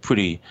 It's a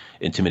pretty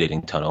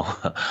intimidating tunnel.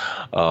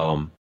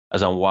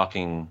 As I'm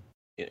walking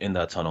in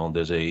that tunnel,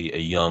 there's a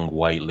young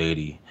white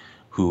lady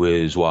who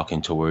is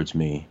walking towards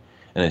me.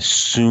 And as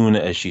soon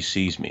as she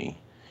sees me,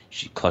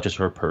 she clutches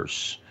her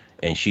purse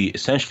and she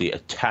essentially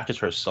attaches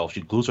herself.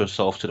 She glues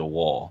herself to the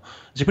wall.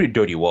 It's a pretty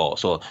dirty wall,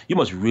 so you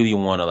must really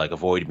want to like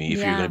avoid me if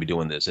you're going Yeah. to be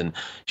doing this. And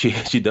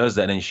she does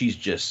that, and she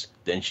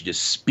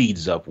just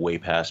speeds up way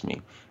past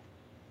me.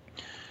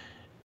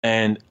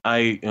 And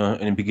in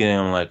the beginning,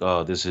 I'm like,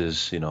 oh, this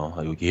is,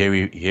 like,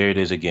 here it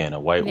is again, a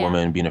white Yeah.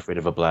 woman being afraid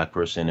of a Black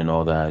person and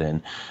all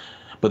that.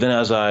 But then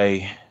as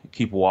I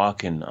keep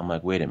walking, I'm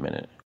like, wait a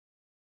minute.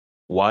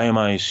 Why am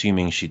I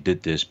assuming she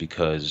did this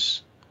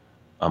because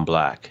I'm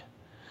Black?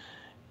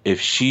 If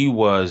she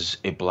was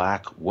a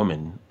Black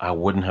woman, I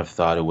wouldn't have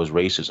thought it was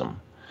racism.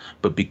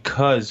 But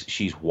because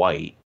she's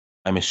white,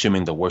 I'm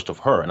assuming the worst of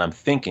her. And I'm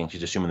thinking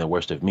she's assuming the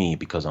worst of me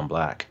because I'm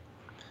Black.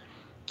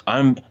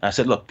 I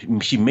said, look,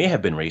 she may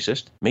have been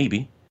racist,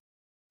 maybe,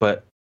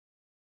 but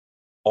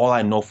all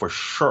I know for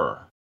sure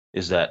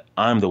is that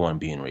I'm the one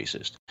being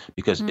racist.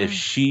 Because if Mm.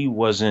 she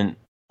wasn't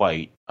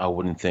white, I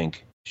wouldn't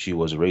think she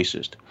was a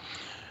racist.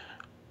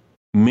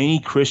 Many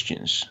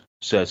Christians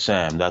said,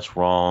 Sam, that's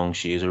wrong.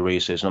 She is a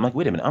racist. And I'm like,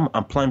 wait a minute, I'm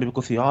applying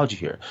biblical theology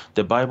here.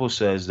 The Bible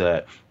says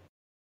that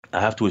I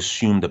have to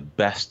assume the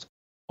best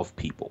of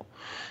people.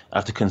 I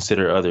have to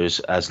consider others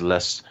as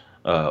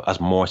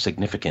more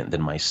significant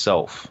than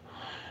myself.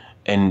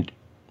 And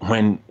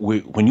when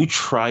you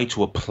try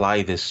to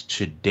apply this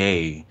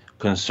today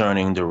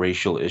concerning the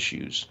racial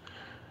issues,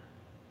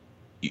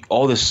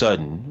 all of a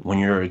sudden, when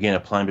you're again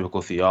applying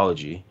biblical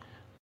theology,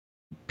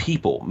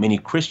 many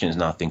Christians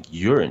now think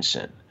you're in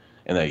sin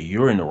and that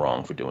you're in the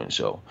wrong for doing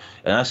so.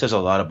 And that says a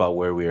lot about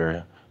where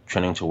we're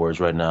trending towards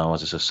right now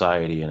as a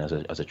society and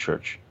as a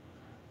church.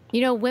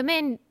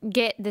 Women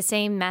get the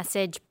same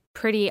message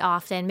pretty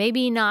often,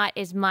 maybe not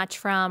as much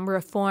from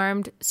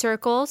Reformed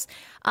circles,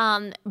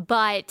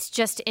 but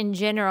just in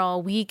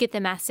general, we get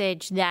the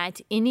message that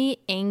any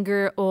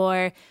anger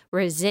or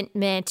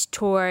resentment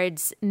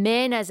towards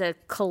men as a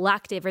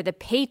collective or the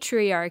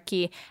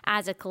patriarchy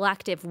as a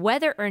collective,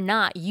 whether or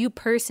not you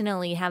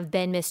personally have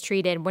been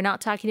mistreated, we're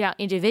not talking about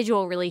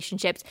individual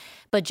relationships,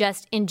 but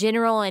just in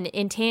general and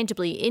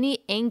intangibly, any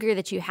anger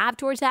that you have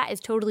towards that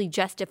is totally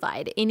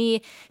justified.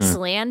 Any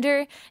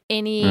slander,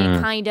 any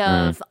kind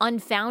of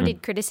unfounded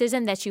unfounded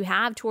criticism that you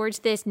have towards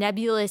this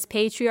nebulous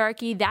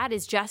patriarchy, that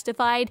is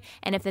justified.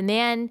 And if a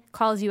man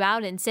calls you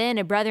out in sin,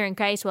 a brother in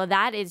Christ, well,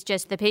 that is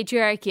just the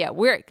patriarchy at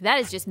work. That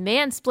is just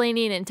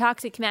mansplaining and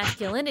toxic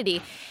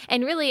masculinity.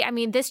 And really, I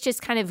mean, this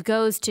just kind of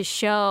goes to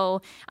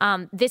show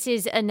this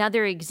is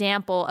another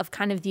example of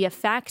kind of the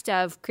effect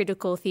of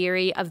critical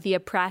theory of the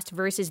oppressed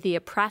versus the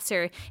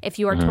oppressor. If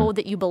you are told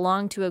that you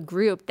belong to a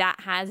group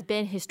that has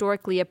been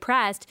historically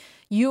oppressed,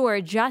 you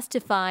are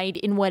justified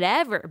in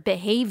whatever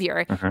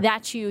behavior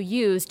that you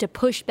use to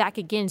push back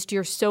against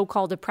your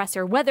so-called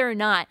oppressor, whether or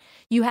not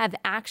you have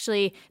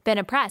actually been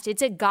oppressed.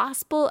 It's a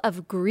gospel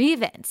of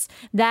grievance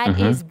that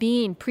is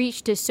being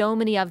preached to so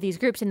many of these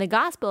groups. And the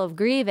gospel of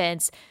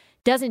grievance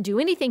doesn't do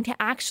anything to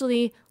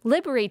actually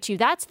liberate you.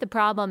 That's the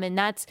problem. And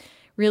that's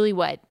really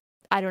what,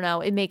 I don't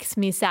know, it makes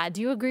me sad.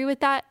 Do you agree with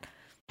that?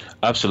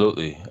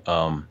 Absolutely.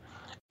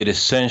 It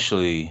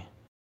essentially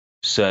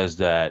says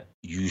that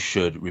you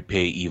should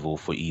repay evil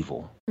for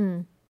evil.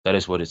 That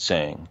is what it's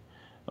saying,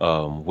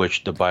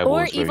 which the Bible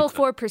or is evil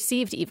for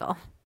perceived evil.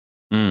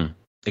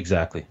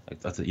 Exactly.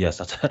 That's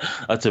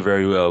that's a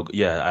very well.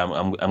 Yeah,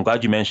 I'm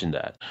glad you mentioned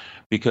that,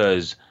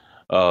 because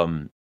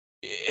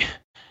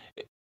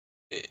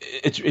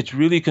it's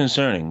really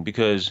concerning,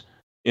 because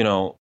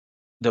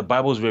the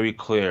Bible is very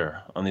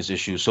clear on this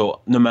issue.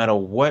 So no matter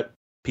what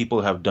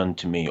people have done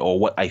to me or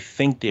what I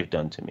think they've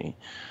done to me,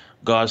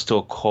 God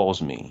still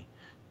calls me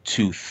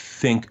to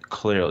think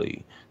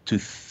clearly, to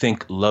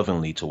think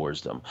lovingly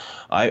towards them.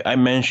 I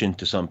mentioned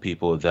to some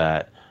people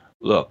that,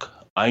 look,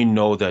 I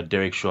know that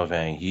Derek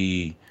Chauvin,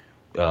 he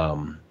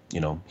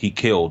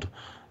killed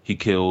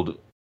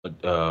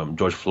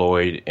George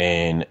Floyd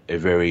in a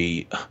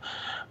very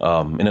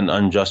in an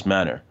unjust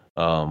manner.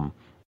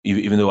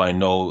 Even though I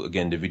know,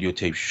 again, the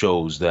videotape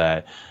shows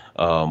that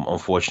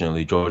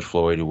unfortunately George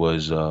Floyd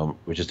was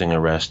resisting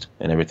arrest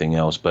and everything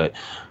else, but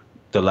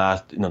the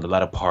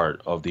latter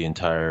part of the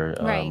entire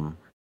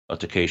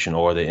altercation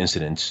or the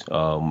incident,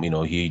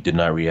 he did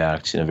not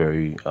react in a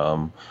very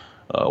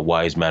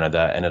wise manner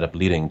that ended up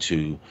leading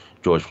to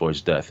George Floyd's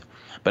death.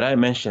 But I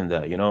mentioned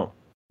that,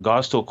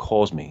 God still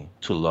calls me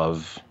to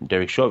love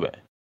Derek Chauvin,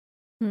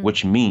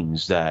 which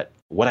means that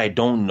what I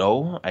don't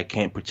know, I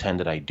can't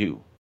pretend that I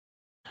do.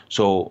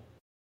 So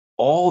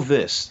all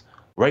this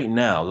right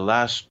now, the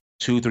last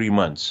 2-3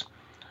 months,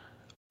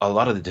 a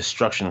lot of the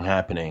destruction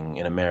happening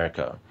in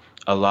America,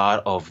 a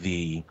lot of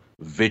the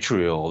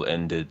vitriol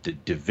and the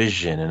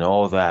division and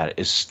all that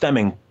is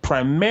stemming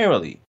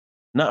primarily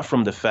not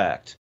from the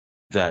fact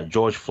that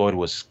George Floyd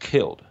was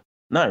killed.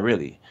 Not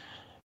really.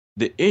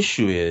 The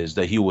issue is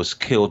that he was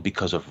killed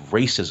because of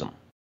racism.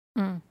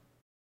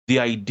 The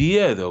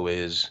idea, though,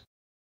 is,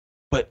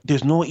 but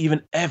there's no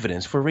even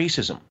evidence for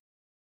racism.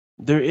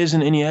 There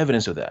isn't any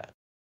evidence of that.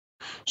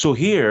 So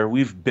here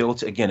we've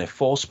built, again, a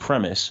false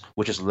premise,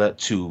 which has led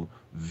to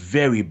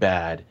very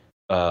bad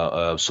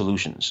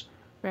solutions.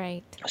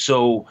 Right.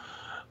 So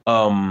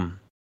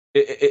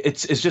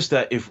it's just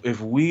that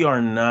if we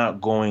are not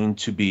going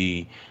to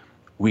be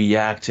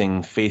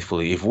reacting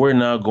faithfully, if we're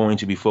not going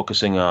to be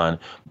focusing on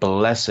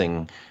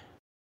blessing,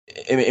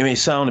 it may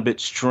sound a bit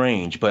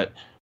strange, but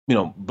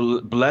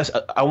bless.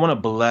 I want to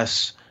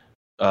bless.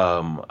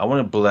 I want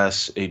to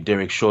bless a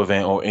Derek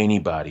Chauvin or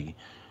anybody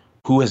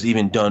who has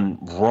even done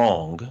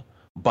wrong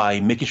by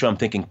making sure I'm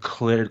thinking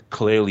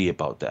clearly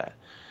about that.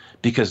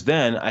 Because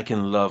then I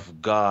can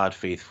love God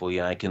faithfully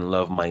and I can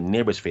love my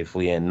neighbors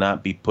faithfully and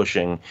not be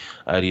pushing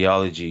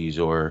ideologies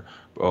or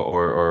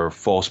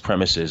false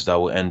premises that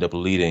will end up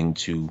leading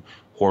to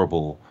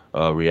horrible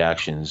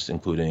reactions,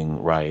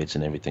 including riots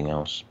and everything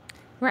else.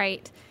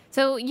 Right.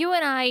 So you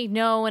and I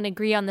know and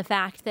agree on the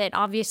fact that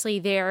obviously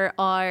there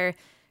are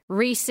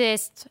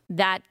racists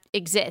that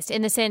exist,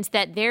 in the sense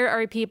that there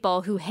are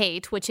people who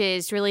hate, which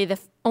is really the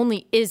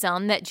only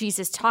ism that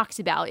Jesus talks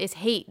about, is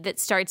hate that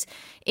starts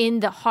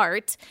in the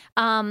heart.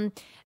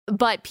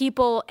 But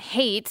people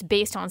hate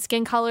based on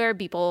skin color.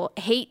 People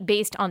hate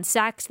based on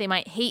sex. They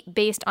might hate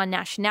based on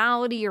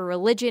nationality or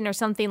religion or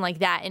something like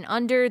that. And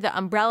under the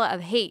umbrella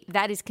of hate,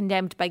 that is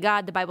condemned by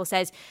God. The Bible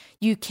says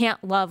you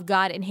can't love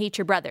God and hate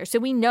your brother. So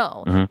we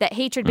know that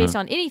hatred based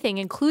on anything,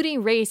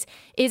 including race,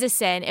 is a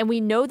sin. And we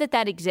know that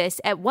that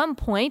exists. At one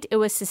point, it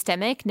was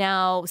systemic.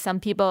 Now, some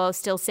people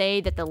still say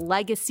that the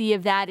legacy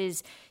of that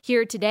is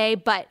here today.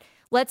 But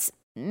let's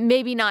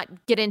maybe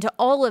not get into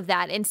all of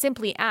that and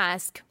simply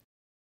ask,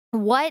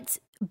 what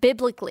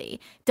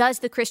biblically does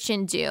the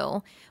Christian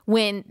do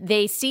when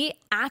they see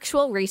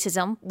actual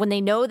racism, when they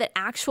know that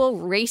actual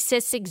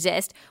racists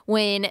exist,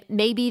 when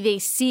maybe they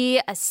see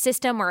a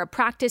system or a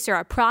practice or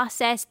a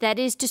process that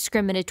is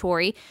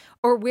discriminatory,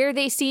 or where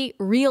they see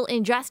real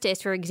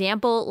injustice, for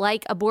example,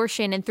 like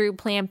abortion and through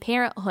Planned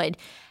Parenthood?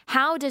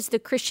 How does the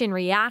Christian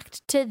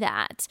react to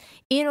that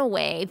in a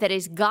way that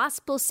is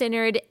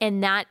gospel-centered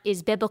and that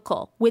is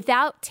biblical,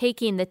 without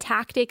taking the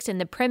tactics and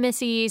the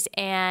premises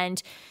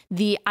and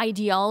the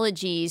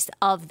ideologies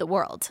of the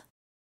world?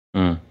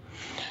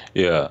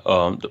 Yeah.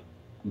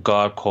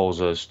 God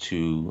calls us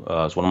to,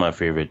 it's one of my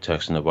favorite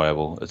texts in the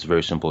Bible. It's a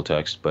very simple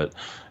text, but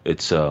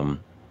it's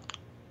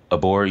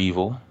abhor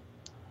evil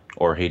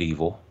or hate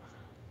evil,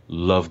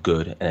 love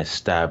good, and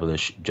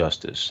establish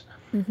justice.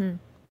 Mm-hmm.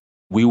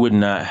 We would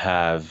not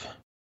have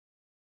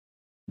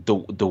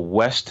the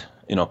West,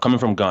 coming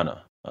from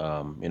Ghana,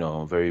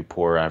 a very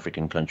poor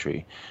African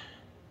country,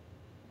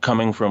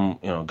 coming from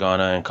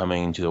Ghana and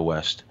coming into the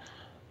West,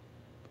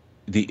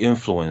 the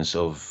influence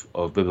of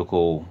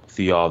biblical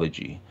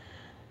theology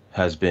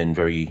has been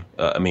very.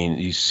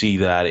 You see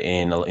that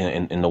in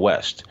the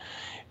West,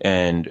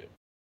 and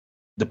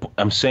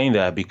I'm saying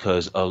that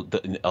because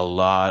a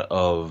lot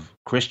of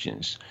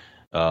Christians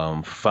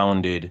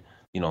founded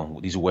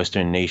these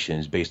Western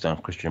nations based on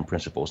Christian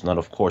principles. Not,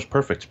 of course,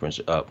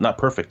 not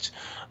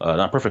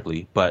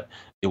perfectly, but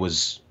it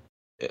was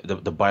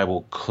the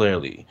Bible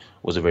clearly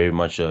was very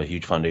much a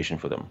huge foundation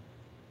for them.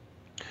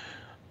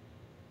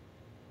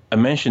 I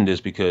mentioned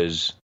this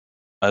because,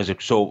 as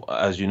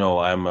you know,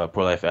 I'm a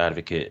pro-life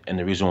advocate, and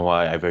the reason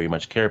why I very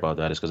much care about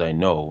that is because I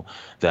know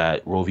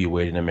that Roe v.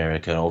 Wade in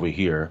America and over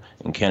here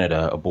in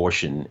Canada,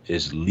 abortion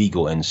is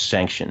legal and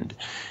sanctioned,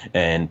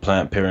 and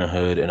Planned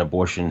Parenthood and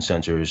abortion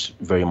centers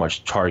very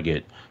much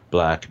target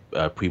Black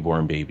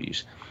preborn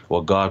babies.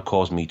 Well, God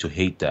calls me to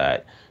hate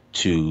that,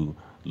 to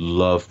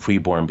love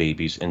preborn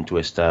babies, and to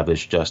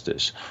establish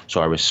justice. So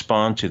I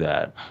respond to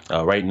that.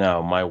 Right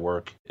now, my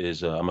work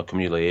is I'm a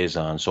community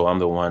liaison, so I'm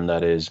the one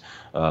that is,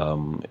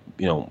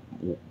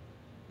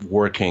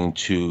 working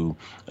to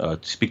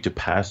speak to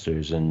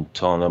pastors and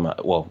telling them,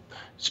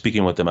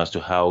 speaking with them as to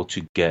how to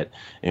get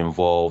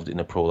involved in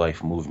the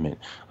pro-life movement,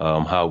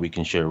 how we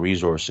can share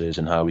resources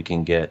and how we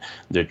can get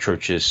their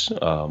churches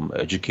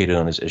educated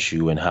on this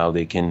issue, and how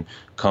they can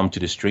come to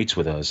the streets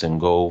with us and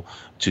go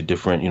to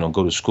different,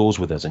 go to schools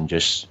with us and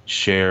just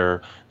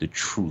share the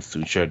truth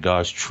and share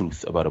God's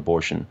truth about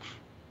abortion.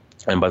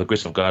 And by the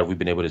grace of God, we've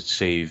been able to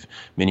save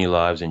many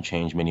lives and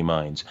change many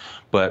minds.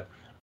 But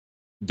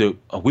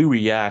we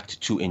react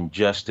to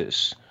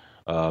injustice.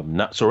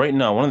 So right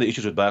now, one of the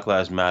issues with Black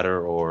Lives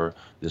Matter or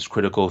this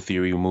critical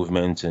theory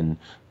movement and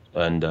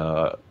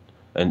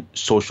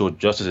social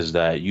justice is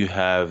that you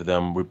have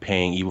them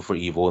repaying evil for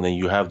evil, and then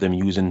you have them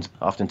using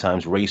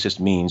oftentimes racist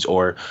means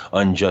or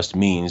unjust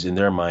means in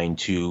their mind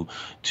to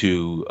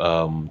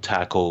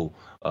tackle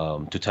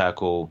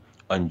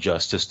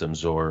unjust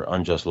systems or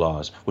unjust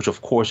laws, which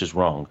of course is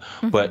wrong.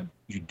 Mm-hmm. But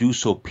you do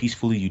so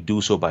peacefully, you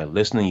do so by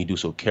listening, you do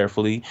so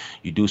carefully,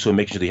 you do so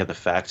making sure that you have the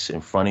facts in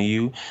front of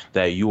you,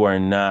 that you are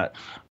not,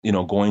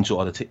 going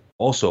to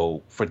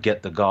also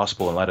forget the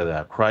gospel in light of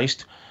that.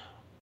 Christ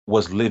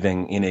was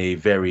living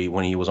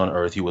when he was on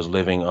earth, he was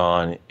living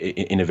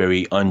in a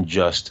very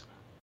unjust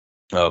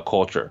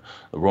culture.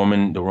 The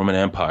Roman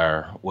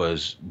Empire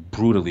was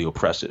brutally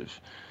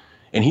oppressive.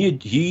 And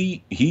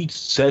he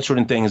said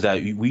certain things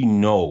that we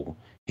know.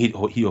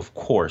 He of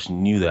course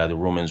knew that the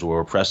Romans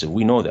were oppressive.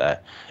 We know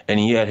that, and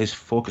yet his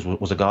focus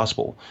was the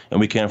gospel, and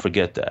we can't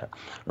forget that,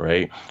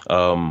 right?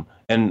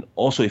 And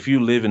also, if you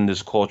live in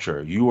this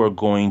culture, you are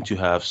going to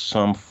have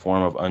some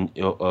form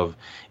of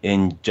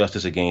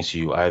injustice against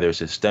you, either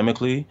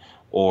systemically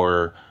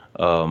or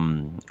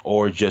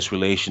just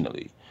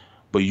relationally.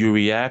 But you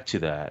react to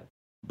that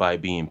by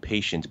being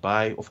patient,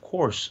 by of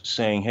course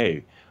saying,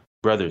 "Hey,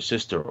 brother,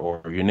 sister, or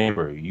your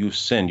neighbor, you've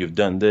sinned, you've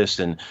done this,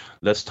 and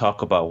let's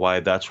talk about why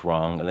that's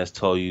wrong, and let's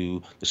tell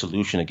you the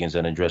solution against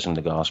that, addressing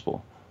the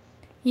gospel."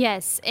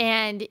 Yes,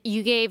 and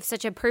you gave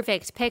such a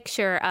perfect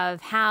picture of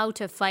how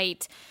to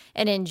fight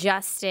an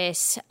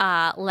injustice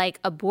like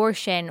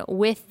abortion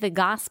with the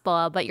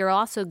gospel, but you're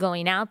also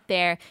going out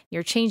there,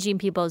 you're changing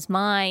people's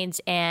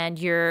minds, and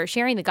you're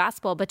sharing the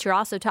gospel, but you're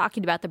also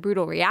talking about the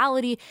brutal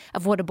reality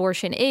of what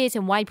abortion is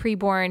and why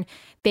preborn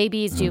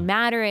babies do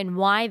matter and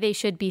why they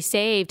should be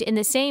saved. In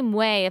the same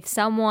way, if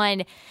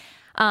someone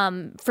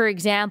for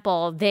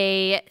example,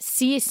 they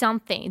see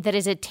something that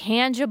is a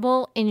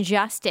tangible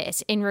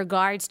injustice in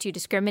regards to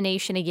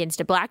discrimination against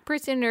a Black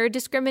person or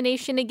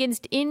discrimination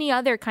against any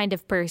other kind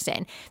of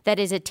person, that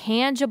is a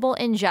tangible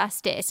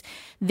injustice,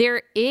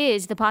 there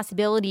is the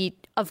possibility,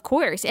 of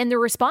course, and the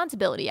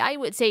responsibility, I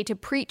would say, to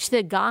preach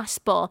the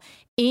gospel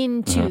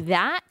into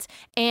that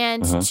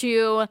and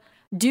to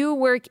do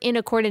work in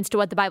accordance to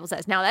what the Bible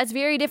says. Now, that's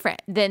very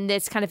different than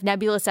this kind of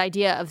nebulous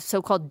idea of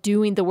so-called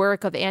doing the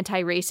work of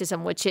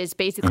anti-racism, which is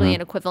basically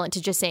an equivalent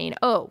to just saying,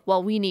 oh,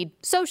 well, we need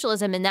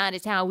socialism, and that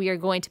is how we are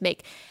going to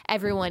make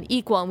everyone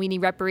equal, and we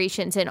need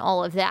reparations and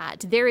all of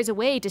that. There is a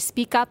way to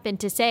speak up and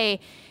to say,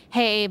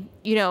 hey,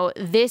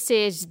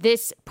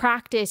 this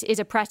practice is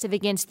oppressive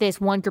against this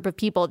one group of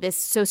people, this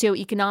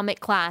socioeconomic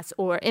class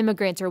or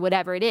immigrants or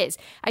whatever it is.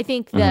 I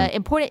think the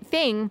important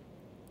thing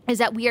is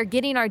that we are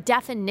getting our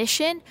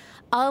definition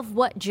of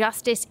what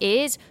justice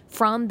is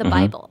from the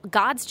Bible.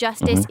 God's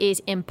justice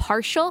is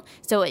impartial,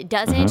 so it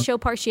doesn't show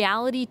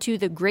partiality to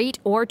the great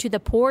or to the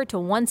poor, to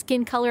one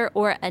skin color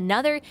or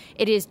another.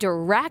 It is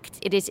direct,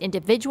 it is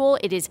individual,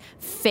 it is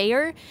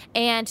fair.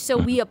 And so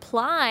we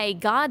apply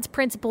God's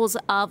principles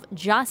of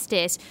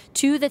justice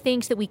to the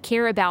things that we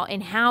care about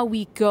and how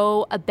we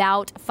go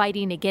about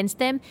fighting against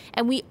them.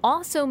 And we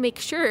also make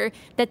sure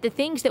that the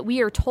things that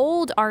we are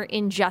told are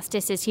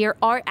injustices here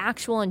are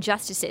actual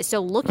injustices. So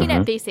looking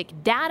at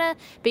basic data,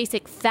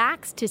 basic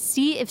facts to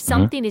see if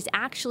something is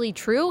actually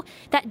true,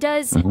 that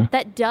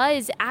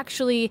does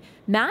actually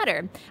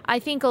matter. I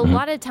think a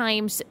lot of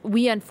times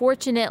we,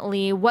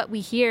 unfortunately, what we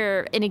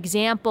hear, an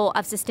example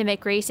of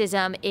systemic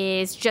racism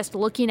is just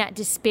looking at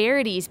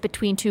disparities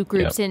between two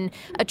groups and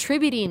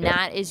attributing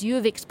that, as you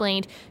have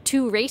explained,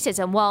 to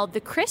racism. Well,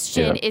 the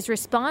Christian is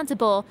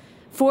responsible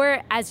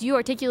for, as you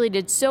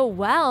articulated so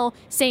well,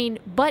 saying,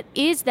 but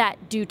is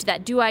that due to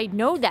that? Do I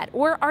know that?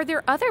 Or are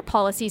there other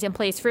policies in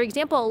place? For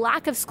example, a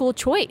lack of school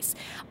choice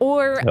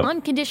or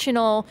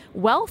unconditional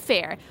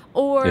welfare?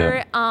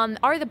 Or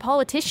are the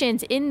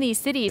politicians in these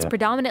cities,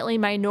 predominantly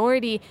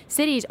minority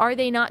cities, are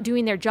they not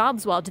doing their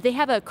jobs well? Do they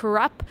have a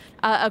corrupt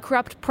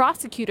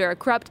prosecutor, a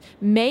corrupt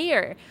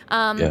mayor?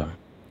 And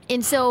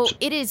so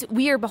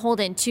we are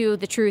beholden to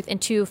the truth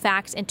and to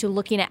facts and to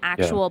looking at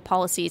actual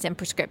policies and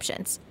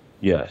prescriptions.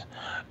 Yes.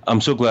 I'm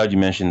so glad you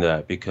mentioned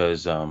that,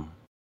 because the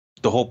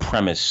whole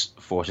premise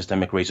for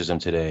systemic racism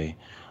today,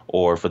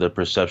 or for the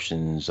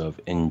perceptions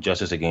of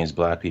injustice against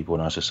Black people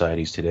in our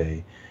societies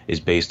today, is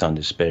based on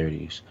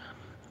disparities.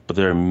 But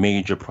there are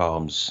major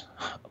problems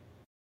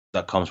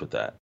that comes with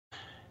that.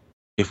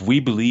 If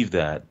we believe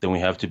that, then we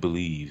have to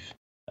believe,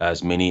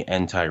 as many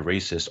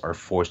anti-racists are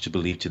forced to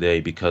believe today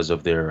because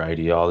of their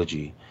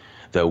ideology,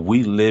 that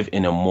we live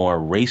in a more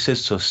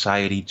racist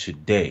society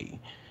today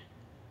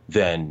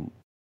than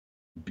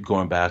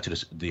going back to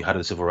the height of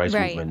the civil rights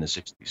movement in the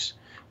 60s,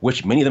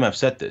 which many of them have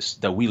said this,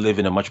 that we live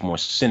in a much more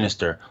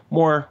sinister,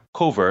 more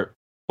covert,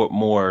 but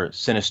more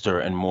sinister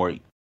and more,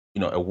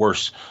 a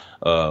worse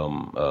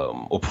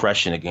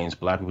oppression against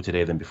Black people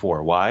today than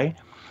before. Why?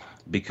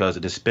 Because the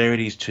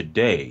disparities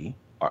today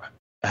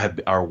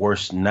are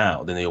worse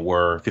now than they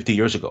were 50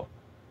 years ago,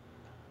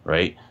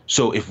 right?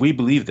 So if we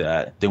believe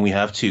that, then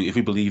if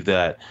we believe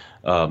that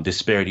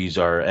disparities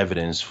are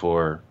evidence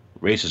for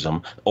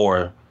racism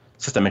or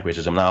systemic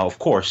racism. Now, of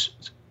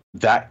course,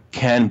 that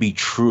can be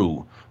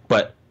true,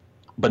 but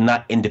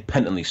not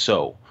independently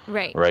so.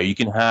 Right. You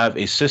can have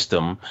a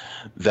system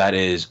that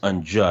is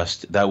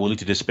unjust that will lead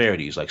to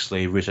disparities, like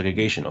slavery,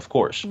 segregation, of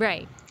course.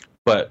 Right.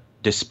 But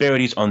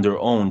disparities on their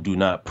own do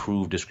not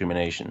prove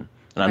discrimination.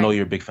 And I know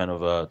you're a big fan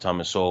of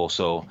Thomas Sowell,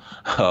 so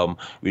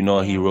we know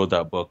he wrote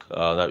that book,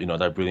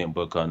 that brilliant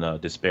book on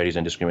disparities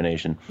and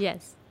discrimination.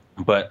 Yes.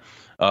 But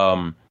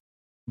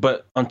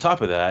on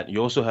top of that,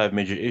 you also have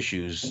major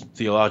issues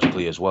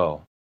theologically as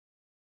well.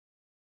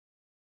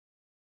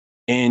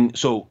 And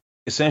so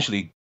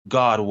essentially,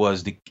 God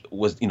was the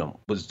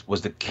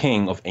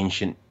king of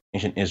ancient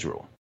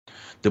Israel.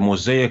 The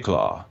Mosaic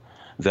law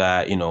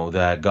that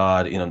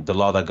God, the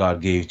law that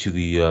God gave to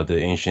the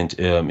ancient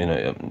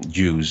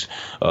Jews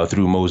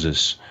through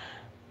Moses,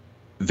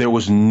 there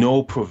was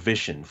no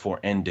provision for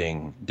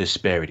ending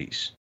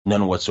disparities,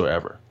 none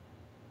whatsoever.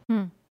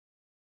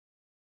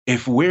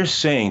 If we're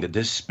saying that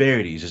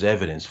disparities is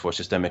evidence for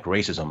systemic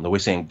racism, then we're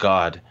saying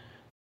God's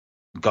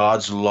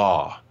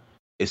law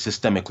is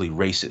systemically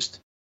racist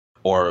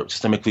or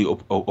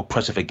systemically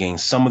oppressive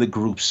against some of the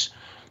groups,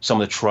 some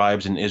of the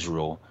tribes in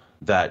Israel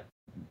that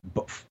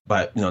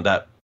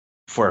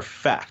for a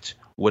fact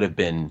would have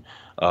been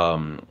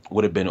this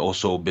would have been,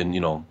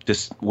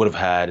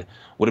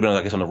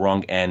 I guess, on the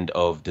wrong end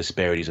of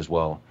disparities as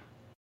well.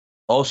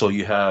 Also,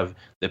 you have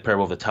the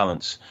parable of the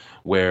talents,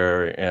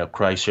 where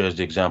Christ shares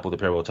the example of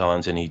the parable of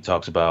talents, and he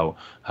talks about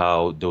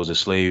how there was a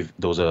slave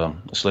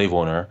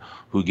owner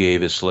who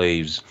gave his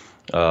slaves,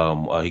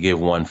 he gave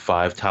one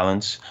 5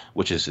 talents,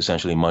 which is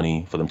essentially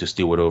money for them to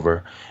steward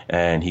over,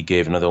 and he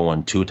gave another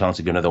one 2 talents,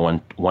 he gave another one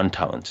 1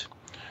 talent.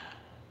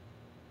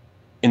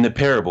 In the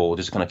parable,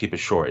 just kind of keep it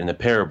short, in the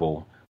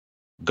parable,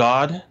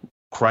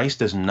 Christ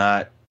does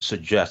not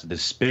suggest that the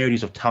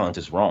disparities of talents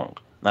is wrong,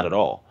 not at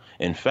all.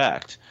 In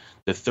fact,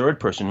 the third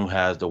person who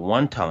has the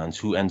 1 talent,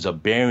 who ends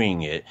up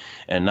burying it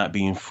and not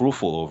being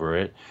fruitful over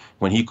it,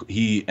 when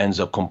he ends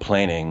up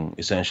complaining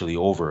essentially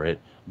over it,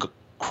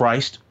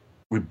 Christ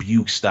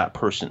rebukes that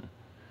person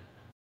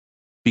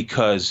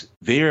because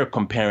they're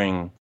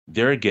comparing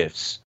their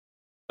gifts.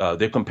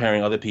 They're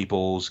comparing other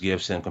people's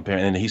gifts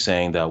and he's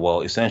saying that,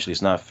 well, essentially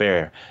it's not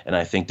fair. And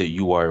I think that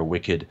you are a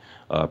wicked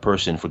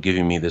person for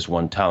giving me this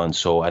 1 talent.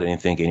 So I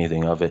didn't think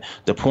anything of it.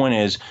 The point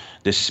is,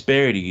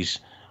 disparities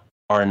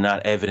are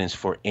not evidence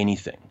for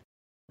anything,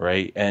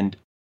 right? And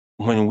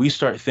when we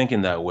start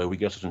thinking that way, we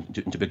get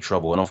into big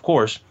trouble. And of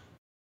course,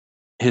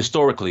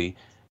 historically,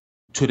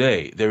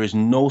 today, there is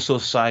no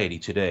society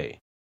today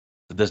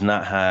that does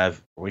not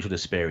have racial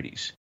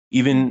disparities.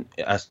 Even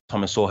as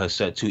Thomas Sowell has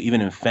said too,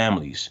 even in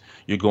families,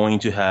 you're going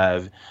to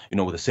have,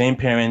 with the same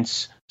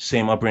parents,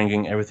 same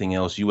upbringing, everything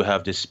else, you will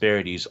have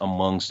disparities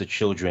amongst the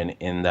children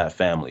in that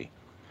family.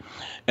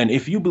 And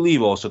if you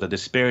believe also that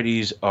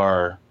disparities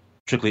are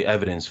strictly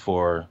evidence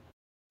for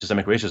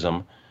systemic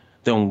racism,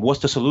 then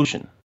what's the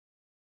solution?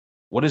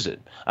 What is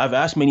it? I've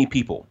asked many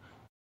people,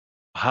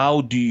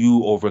 how do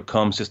you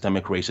overcome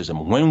systemic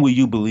racism? When will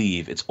you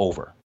believe it's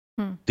over?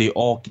 They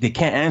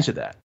can't answer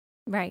that.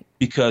 Right.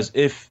 Because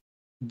if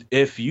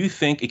you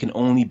think that you can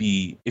only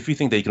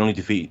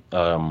defeat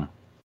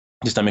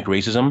systemic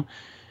racism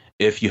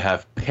if you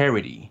have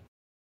parity,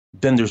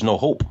 then there's no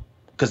hope,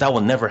 because that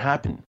will never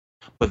happen.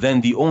 But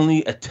then the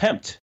only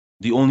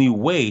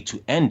way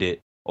to end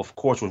it, of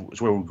course,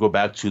 is where we go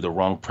back to the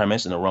wrong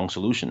premise and the wrong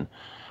solution,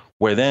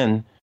 where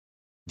then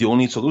the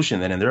only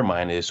solution then in their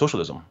mind is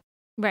socialism.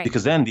 Right.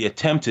 Because then the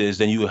attempt is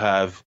then you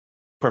have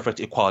perfect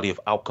equality of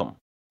outcome,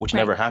 which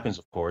never happens,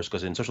 of course,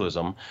 because in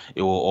socialism,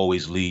 it will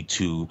always lead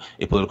to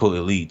a political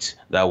elite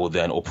that will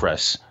then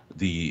oppress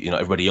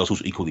everybody else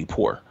who's equally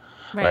poor.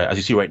 Right. As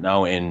you see right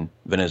now in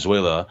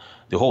Venezuela,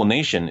 the whole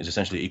nation is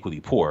essentially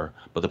equally poor,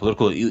 but the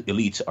political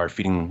elites are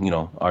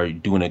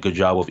doing a good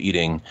job of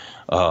eating,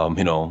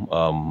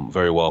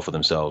 very well for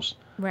themselves.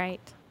 Right.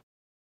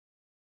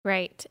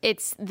 Right.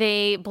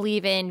 They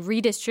believe in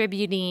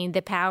redistributing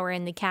the power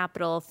and the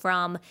capital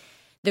from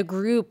the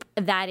group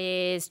that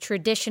is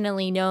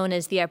traditionally known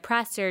as the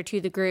oppressor to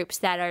the groups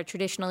that are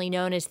traditionally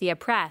known as the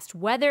oppressed,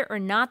 whether or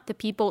not the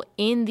people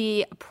in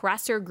the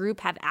oppressor group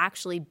have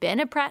actually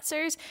been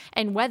oppressors,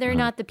 and whether or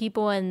not the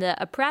people in the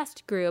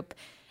oppressed group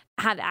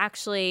have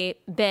actually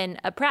been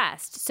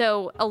oppressed.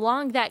 So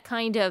along that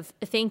kind of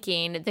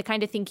thinking, the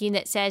kind of thinking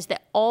that says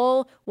that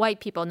all white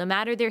people, no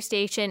matter their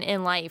station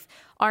in life,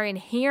 are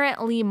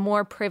inherently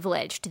more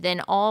privileged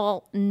than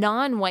all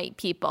non-white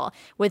people,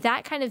 with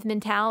that kind of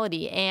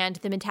mentality and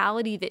the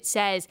mentality that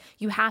says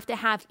you have to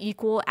have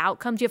equal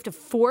outcomes, you have to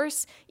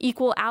force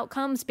equal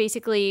outcomes,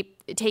 basically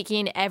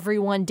taking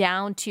everyone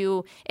down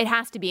to, it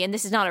has to be, and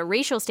this is not a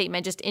racial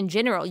statement, just in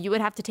general, you would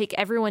have to take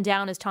everyone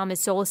down, as Thomas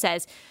Sowell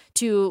says,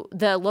 to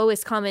the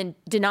lowest common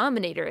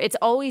denominator. It's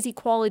always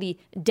equality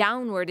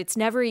downward. It's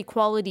never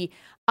equality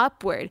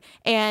upward.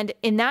 And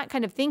in that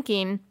kind of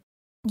thinking,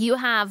 you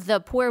have the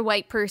poor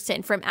white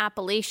person from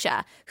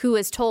Appalachia who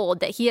is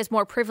told that he has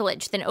more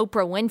privilege than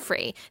Oprah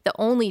Winfrey, the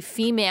only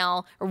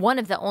female, or one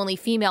of the only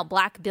female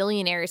black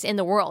billionaires in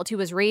the world, who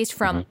was raised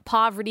from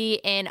poverty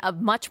in a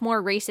much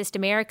more racist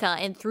America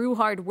and through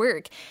hard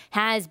work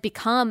has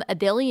become a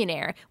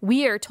billionaire.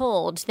 We are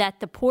told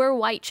that the poor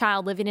white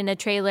child living in a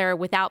trailer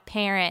without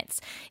parents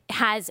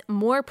has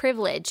more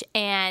privilege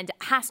and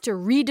has to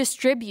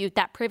redistribute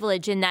that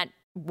privilege in that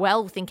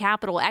wealth and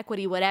capital,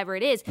 equity, whatever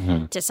it is,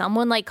 to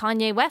someone like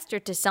Kanye West or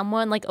to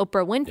someone like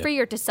Oprah Winfrey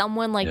or to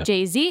someone like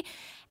Jay-Z.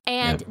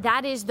 And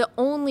that is the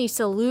only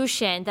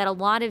solution that a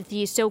lot of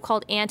these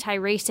so-called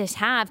anti-racists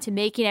have to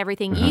making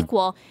everything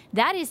equal.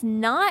 That is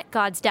not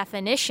God's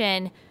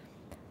definition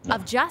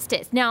of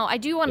justice. Now, I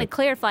do want to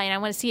clarify, and I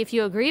want to see if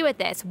you agree with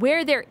this,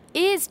 where there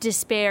is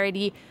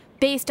disparity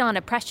based on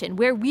oppression,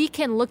 where we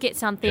can look at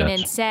something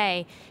and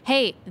say,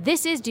 hey,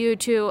 this is due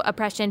to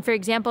oppression. For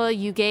example,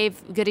 you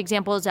gave good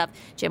examples of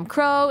Jim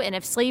Crow and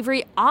of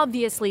slavery,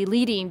 obviously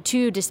leading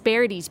to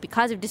disparities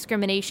because of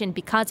discrimination,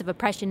 because of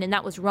oppression, and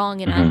that was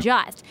wrong and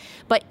unjust.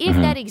 But if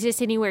that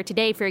exists anywhere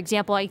today, for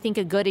example, I think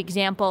a good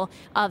example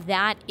of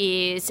that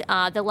is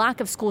the lack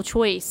of school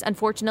choice,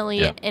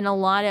 unfortunately, in a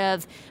lot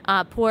of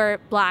poor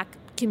black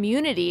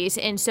communities,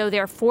 and so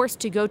they're forced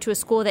to go to a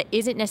school that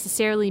isn't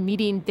necessarily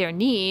meeting their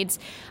needs.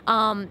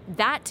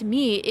 That, to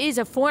me, is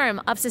a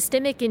form of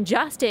systemic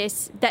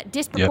injustice that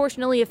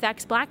disproportionately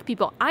affects black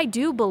people. I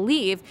do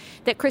believe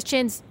that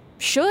Christians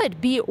should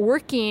be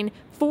working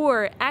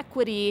for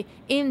equity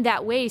in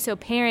that way so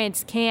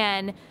parents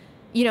can,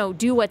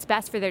 do what's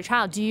best for their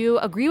child. Do you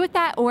agree with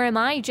that, or am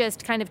I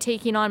just kind of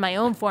taking on my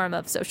own form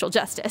of social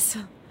justice?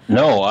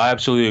 No, I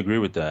absolutely agree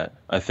with that.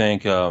 I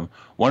think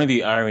one of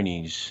the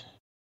ironies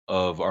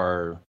of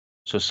our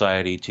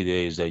society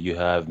today is that you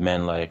have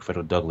men like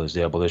Frederick Douglass,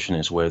 the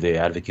abolitionist, where they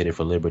advocated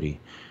for liberty.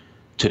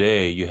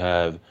 Today, you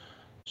have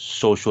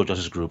social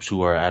justice groups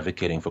who are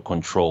advocating for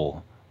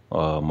control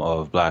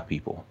of black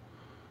people.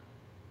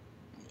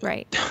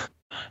 Right.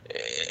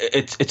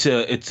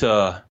 It's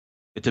a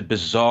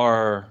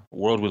bizarre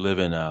world we live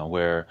in now,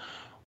 where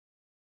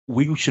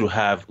we should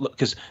have,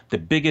 because the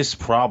biggest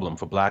problem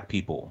for black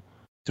people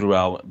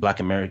throughout Black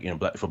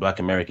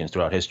Americans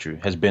throughout history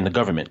has been the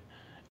government.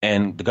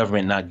 And the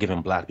government not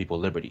giving black people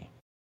liberty.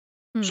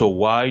 So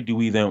why do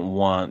we then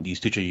want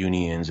these teacher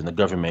unions and the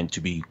government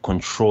to be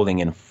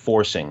controlling and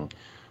forcing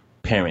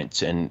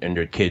parents and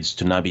their kids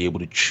to not be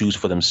able to choose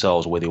for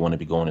themselves where they want to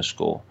be going to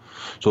school?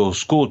 So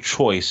school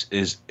choice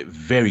is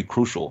very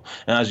crucial.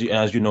 And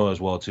as you know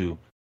as well too,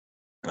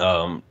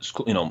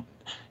 school,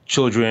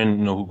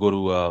 children, who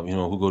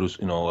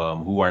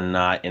are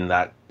not in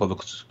that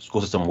public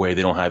school system where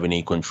they don't have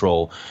any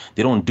control,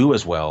 they don't do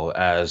as well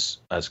as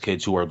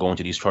kids who are going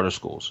to these charter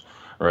schools,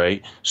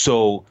 right?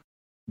 So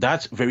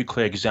that's a very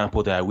clear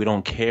example that we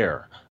don't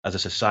care as a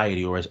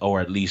society, or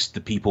at least the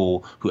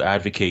people who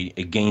advocate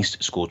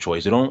against school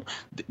choice. They don't.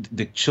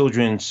 The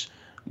children's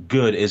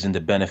good isn't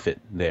the benefit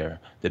there.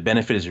 The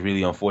benefit is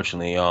really,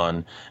 unfortunately,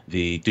 on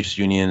the teachers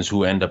unions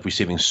who end up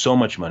receiving so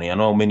much money. I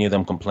know many of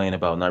them complain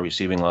about not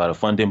receiving a lot of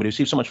funding, but they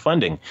receive so much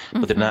funding,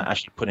 but they're not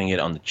actually putting it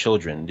on the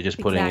children. They're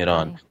just putting it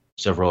on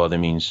several other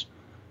means.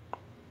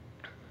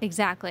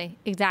 Exactly.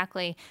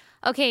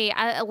 Okay,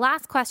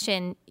 last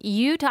question.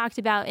 You talked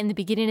about in the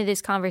beginning of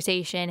this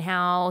conversation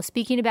how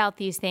speaking about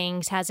these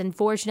things has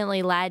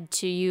unfortunately led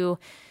to you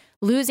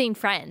losing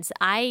friends.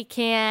 I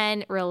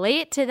can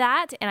relate to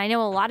that, and I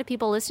know a lot of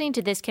people listening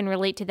to this can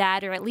relate to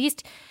that, or at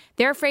least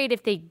they're afraid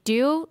if they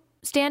do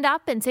stand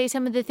up and say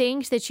some of the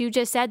things that you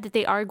just said that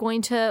they are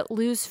going to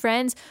lose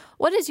friends.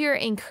 What is your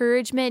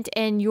encouragement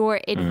and your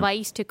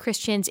advice to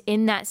Christians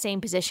in that same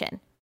position?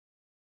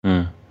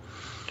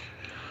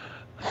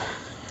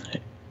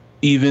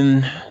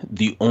 Even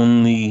the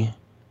only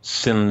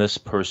sinless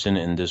person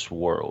in this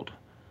world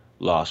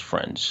lost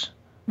friends.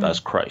 That's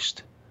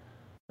Christ,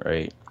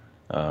 right?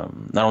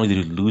 Not only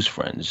did he lose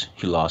friends,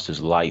 he lost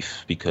his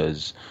life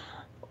because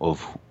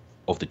of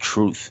the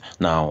truth.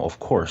 Now, of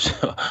course,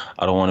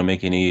 I don't want to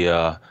make any,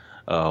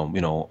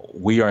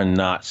 we are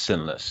not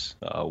sinless.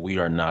 We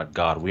are not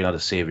God. We are not the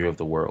savior of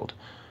the world.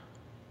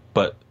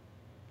 But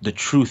the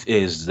truth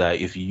is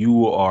that if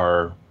you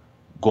are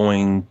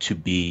going to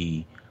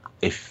be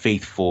a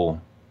faithful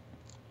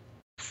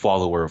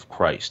follower of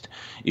Christ,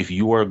 if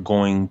you are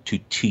going to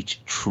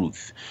teach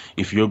truth,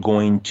 if you're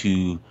going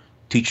to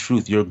teach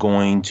truth, you're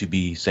going to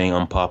be saying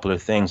unpopular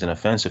things and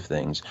offensive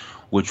things,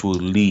 which will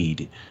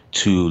lead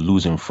to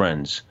losing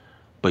friends.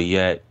 But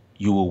yet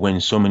you will win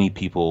so many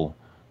people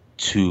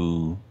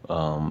to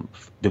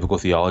biblical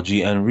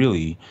theology and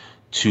really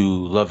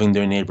to loving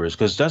their neighbors.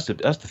 Because that's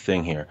the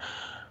thing here.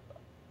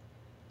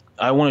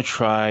 I want to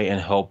try and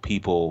help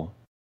people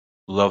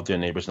love their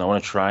neighbors, and I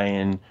want to try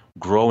and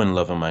grow in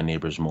loving my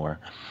neighbors more.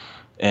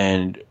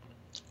 And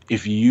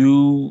if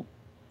you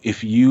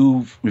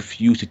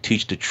refuse to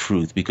teach the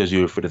truth because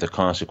you're afraid of the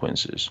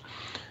consequences,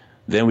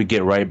 then we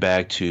get right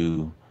back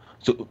to,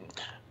 so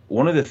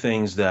one of the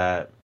things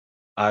that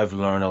I've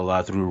learned a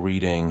lot through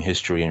reading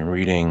history and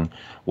reading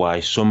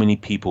why so many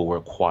people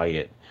were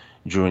quiet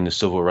during the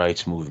civil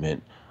rights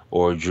movement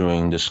or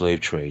during the slave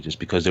trade is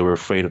because they were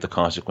afraid of the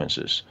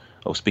consequences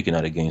of speaking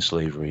out against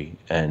slavery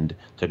and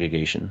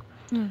segregation.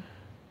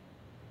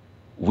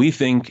 We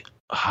think,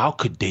 how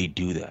could they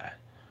do that?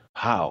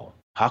 How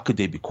could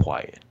they be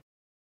quiet?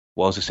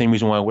 Well, it's the same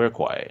reason why we're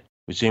quiet.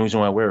 It's the same reason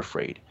why we're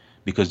afraid,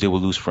 because they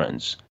will lose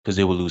friends, because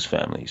they will lose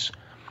families.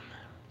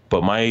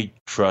 But my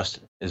trust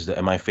is that,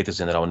 and my faith is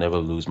in that I'll never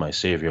lose my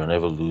Savior. I'll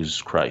never lose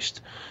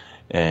Christ.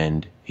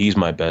 And he's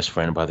my best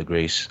friend by the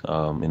grace,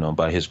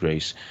 by his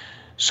grace.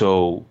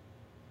 So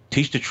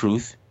teach the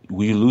truth.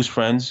 Will you lose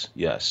friends?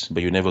 Yes,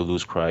 but you never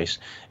lose Christ.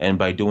 And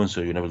by doing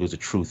so, you never lose the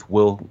truth,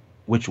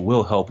 which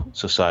will help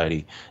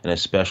society, and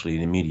especially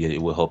the media.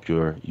 It will help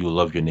you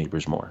love your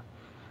neighbors more.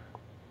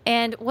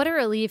 And what a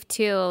relief,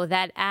 too,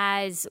 that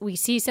as we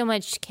see so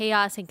much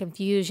chaos and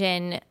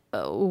confusion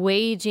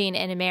waging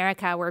in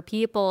America, where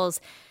people's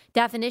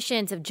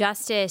definitions of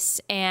justice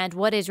and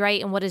what is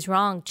right and what is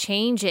wrong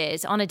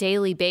changes on a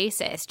daily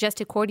basis, just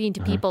according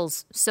to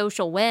people's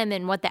social whim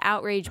and what the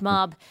outrage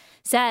mob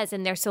says,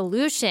 and their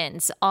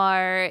solutions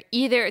are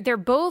they're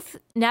both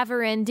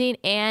never-ending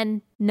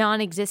and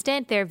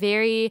non-existent. They're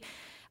very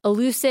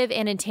elusive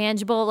and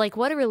intangible. Like,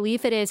 what a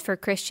relief it is for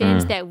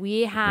Christians that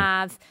we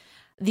have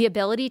the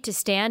ability to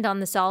stand on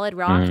the solid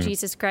rock,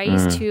 Jesus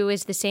Christ, who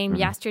is the same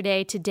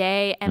yesterday,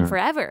 today, and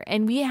forever.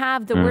 And we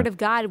have the Word of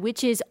God,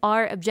 which is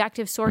our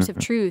objective source of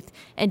truth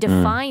and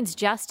defines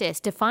justice,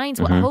 defines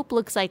what hope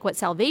looks like, what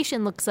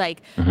salvation looks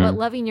like, what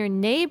loving your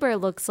neighbor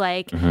looks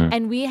like.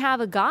 And we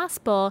have a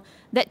gospel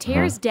that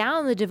tears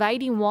down the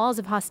dividing walls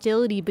of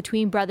hostility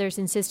between brothers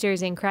and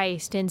sisters in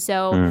Christ. And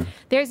so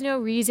there's no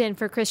reason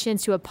for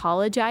Christians to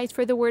apologize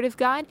for the Word of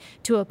God,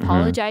 to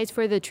apologize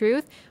for the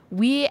truth.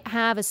 We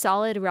have a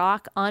solid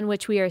rock on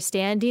which we are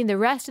standing. The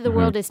rest of the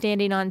world is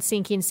standing on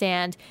sinking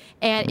sand.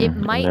 And it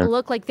might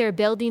look like they're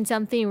building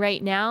something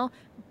right now,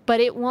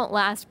 but it won't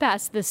last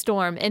past the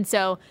storm. And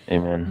so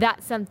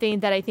that's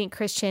something that I think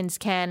Christians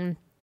can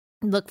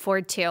look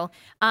forward to.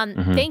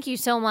 Thank you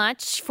so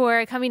much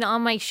for coming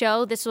on my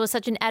show. This was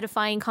such an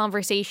edifying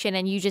conversation,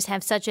 and you just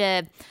have such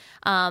a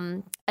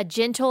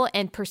gentle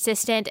and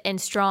persistent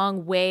and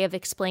strong way of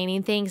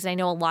explaining things. I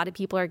know a lot of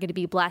people are going to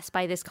be blessed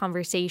by this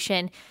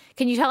conversation.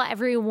 Can you tell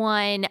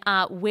everyone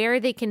where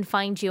they can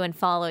find you and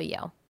follow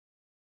you?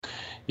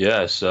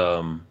 Yes,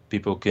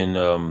 people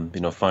can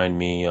find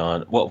me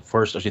on. Well,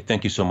 first, actually,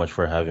 thank you so much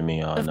for having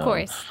me on. Of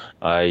course,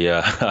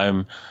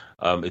 I'm.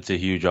 It's a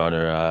huge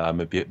honor.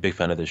 I'm a big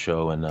fan of the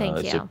show, and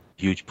it's a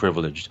huge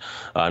privilege.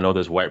 I know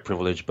there's white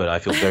privilege, but I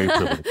feel very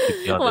privileged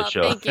to be on the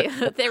show. Thank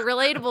you. They're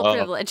relatable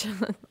privilege.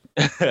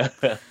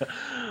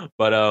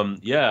 But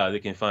they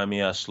can find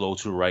me at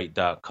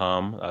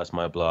slowtowrite.com. That's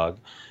my blog.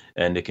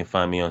 and they can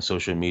find me on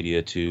social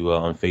media too,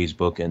 on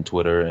Facebook and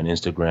Twitter and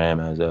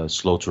Instagram as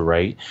Slow to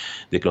Write.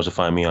 They can also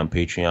find me on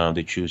Patreon if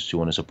they choose to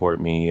want to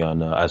support me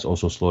on as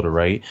also Slow to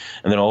Write.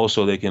 And then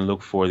also they can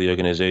look for the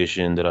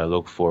organization that I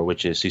look for,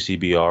 which is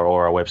CCBR,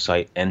 or our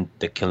website,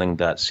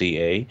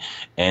 endthekilling.ca,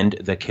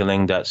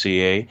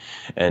 endthekilling.ca,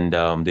 and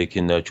they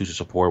can choose to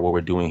support what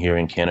we're doing here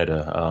in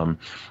Canada.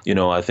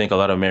 I think a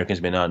lot of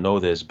Americans may not know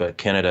this, but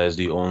Canada is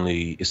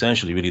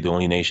essentially really the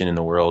only nation in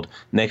the world,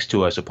 next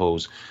to, I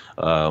suppose,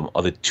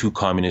 other two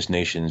communist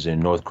nations in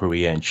North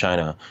Korea and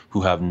China,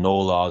 who have no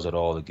laws at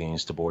all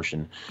against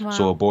abortion. Wow.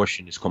 So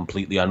abortion is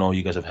completely, I know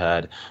you guys have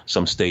had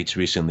some states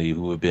recently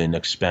who have been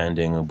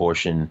expanding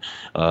abortion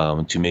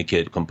to make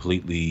it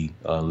completely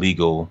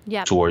legal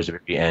towards the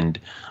very end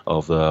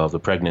of the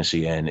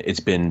pregnancy. And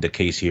it's been the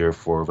case here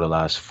for the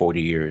last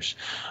 40 years,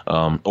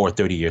 or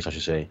 30 years, I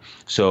should say.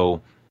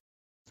 So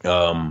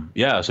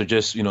so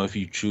just, if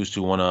you choose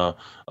to want to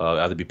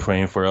either be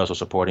praying for us or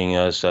supporting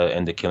us at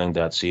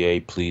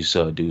endthekilling.ca, please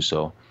do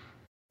so.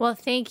 Well,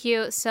 thank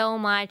you so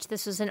much.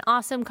 This was an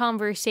awesome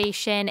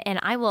conversation, and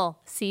I will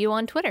see you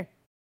on Twitter.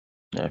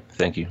 Yeah,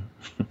 thank you.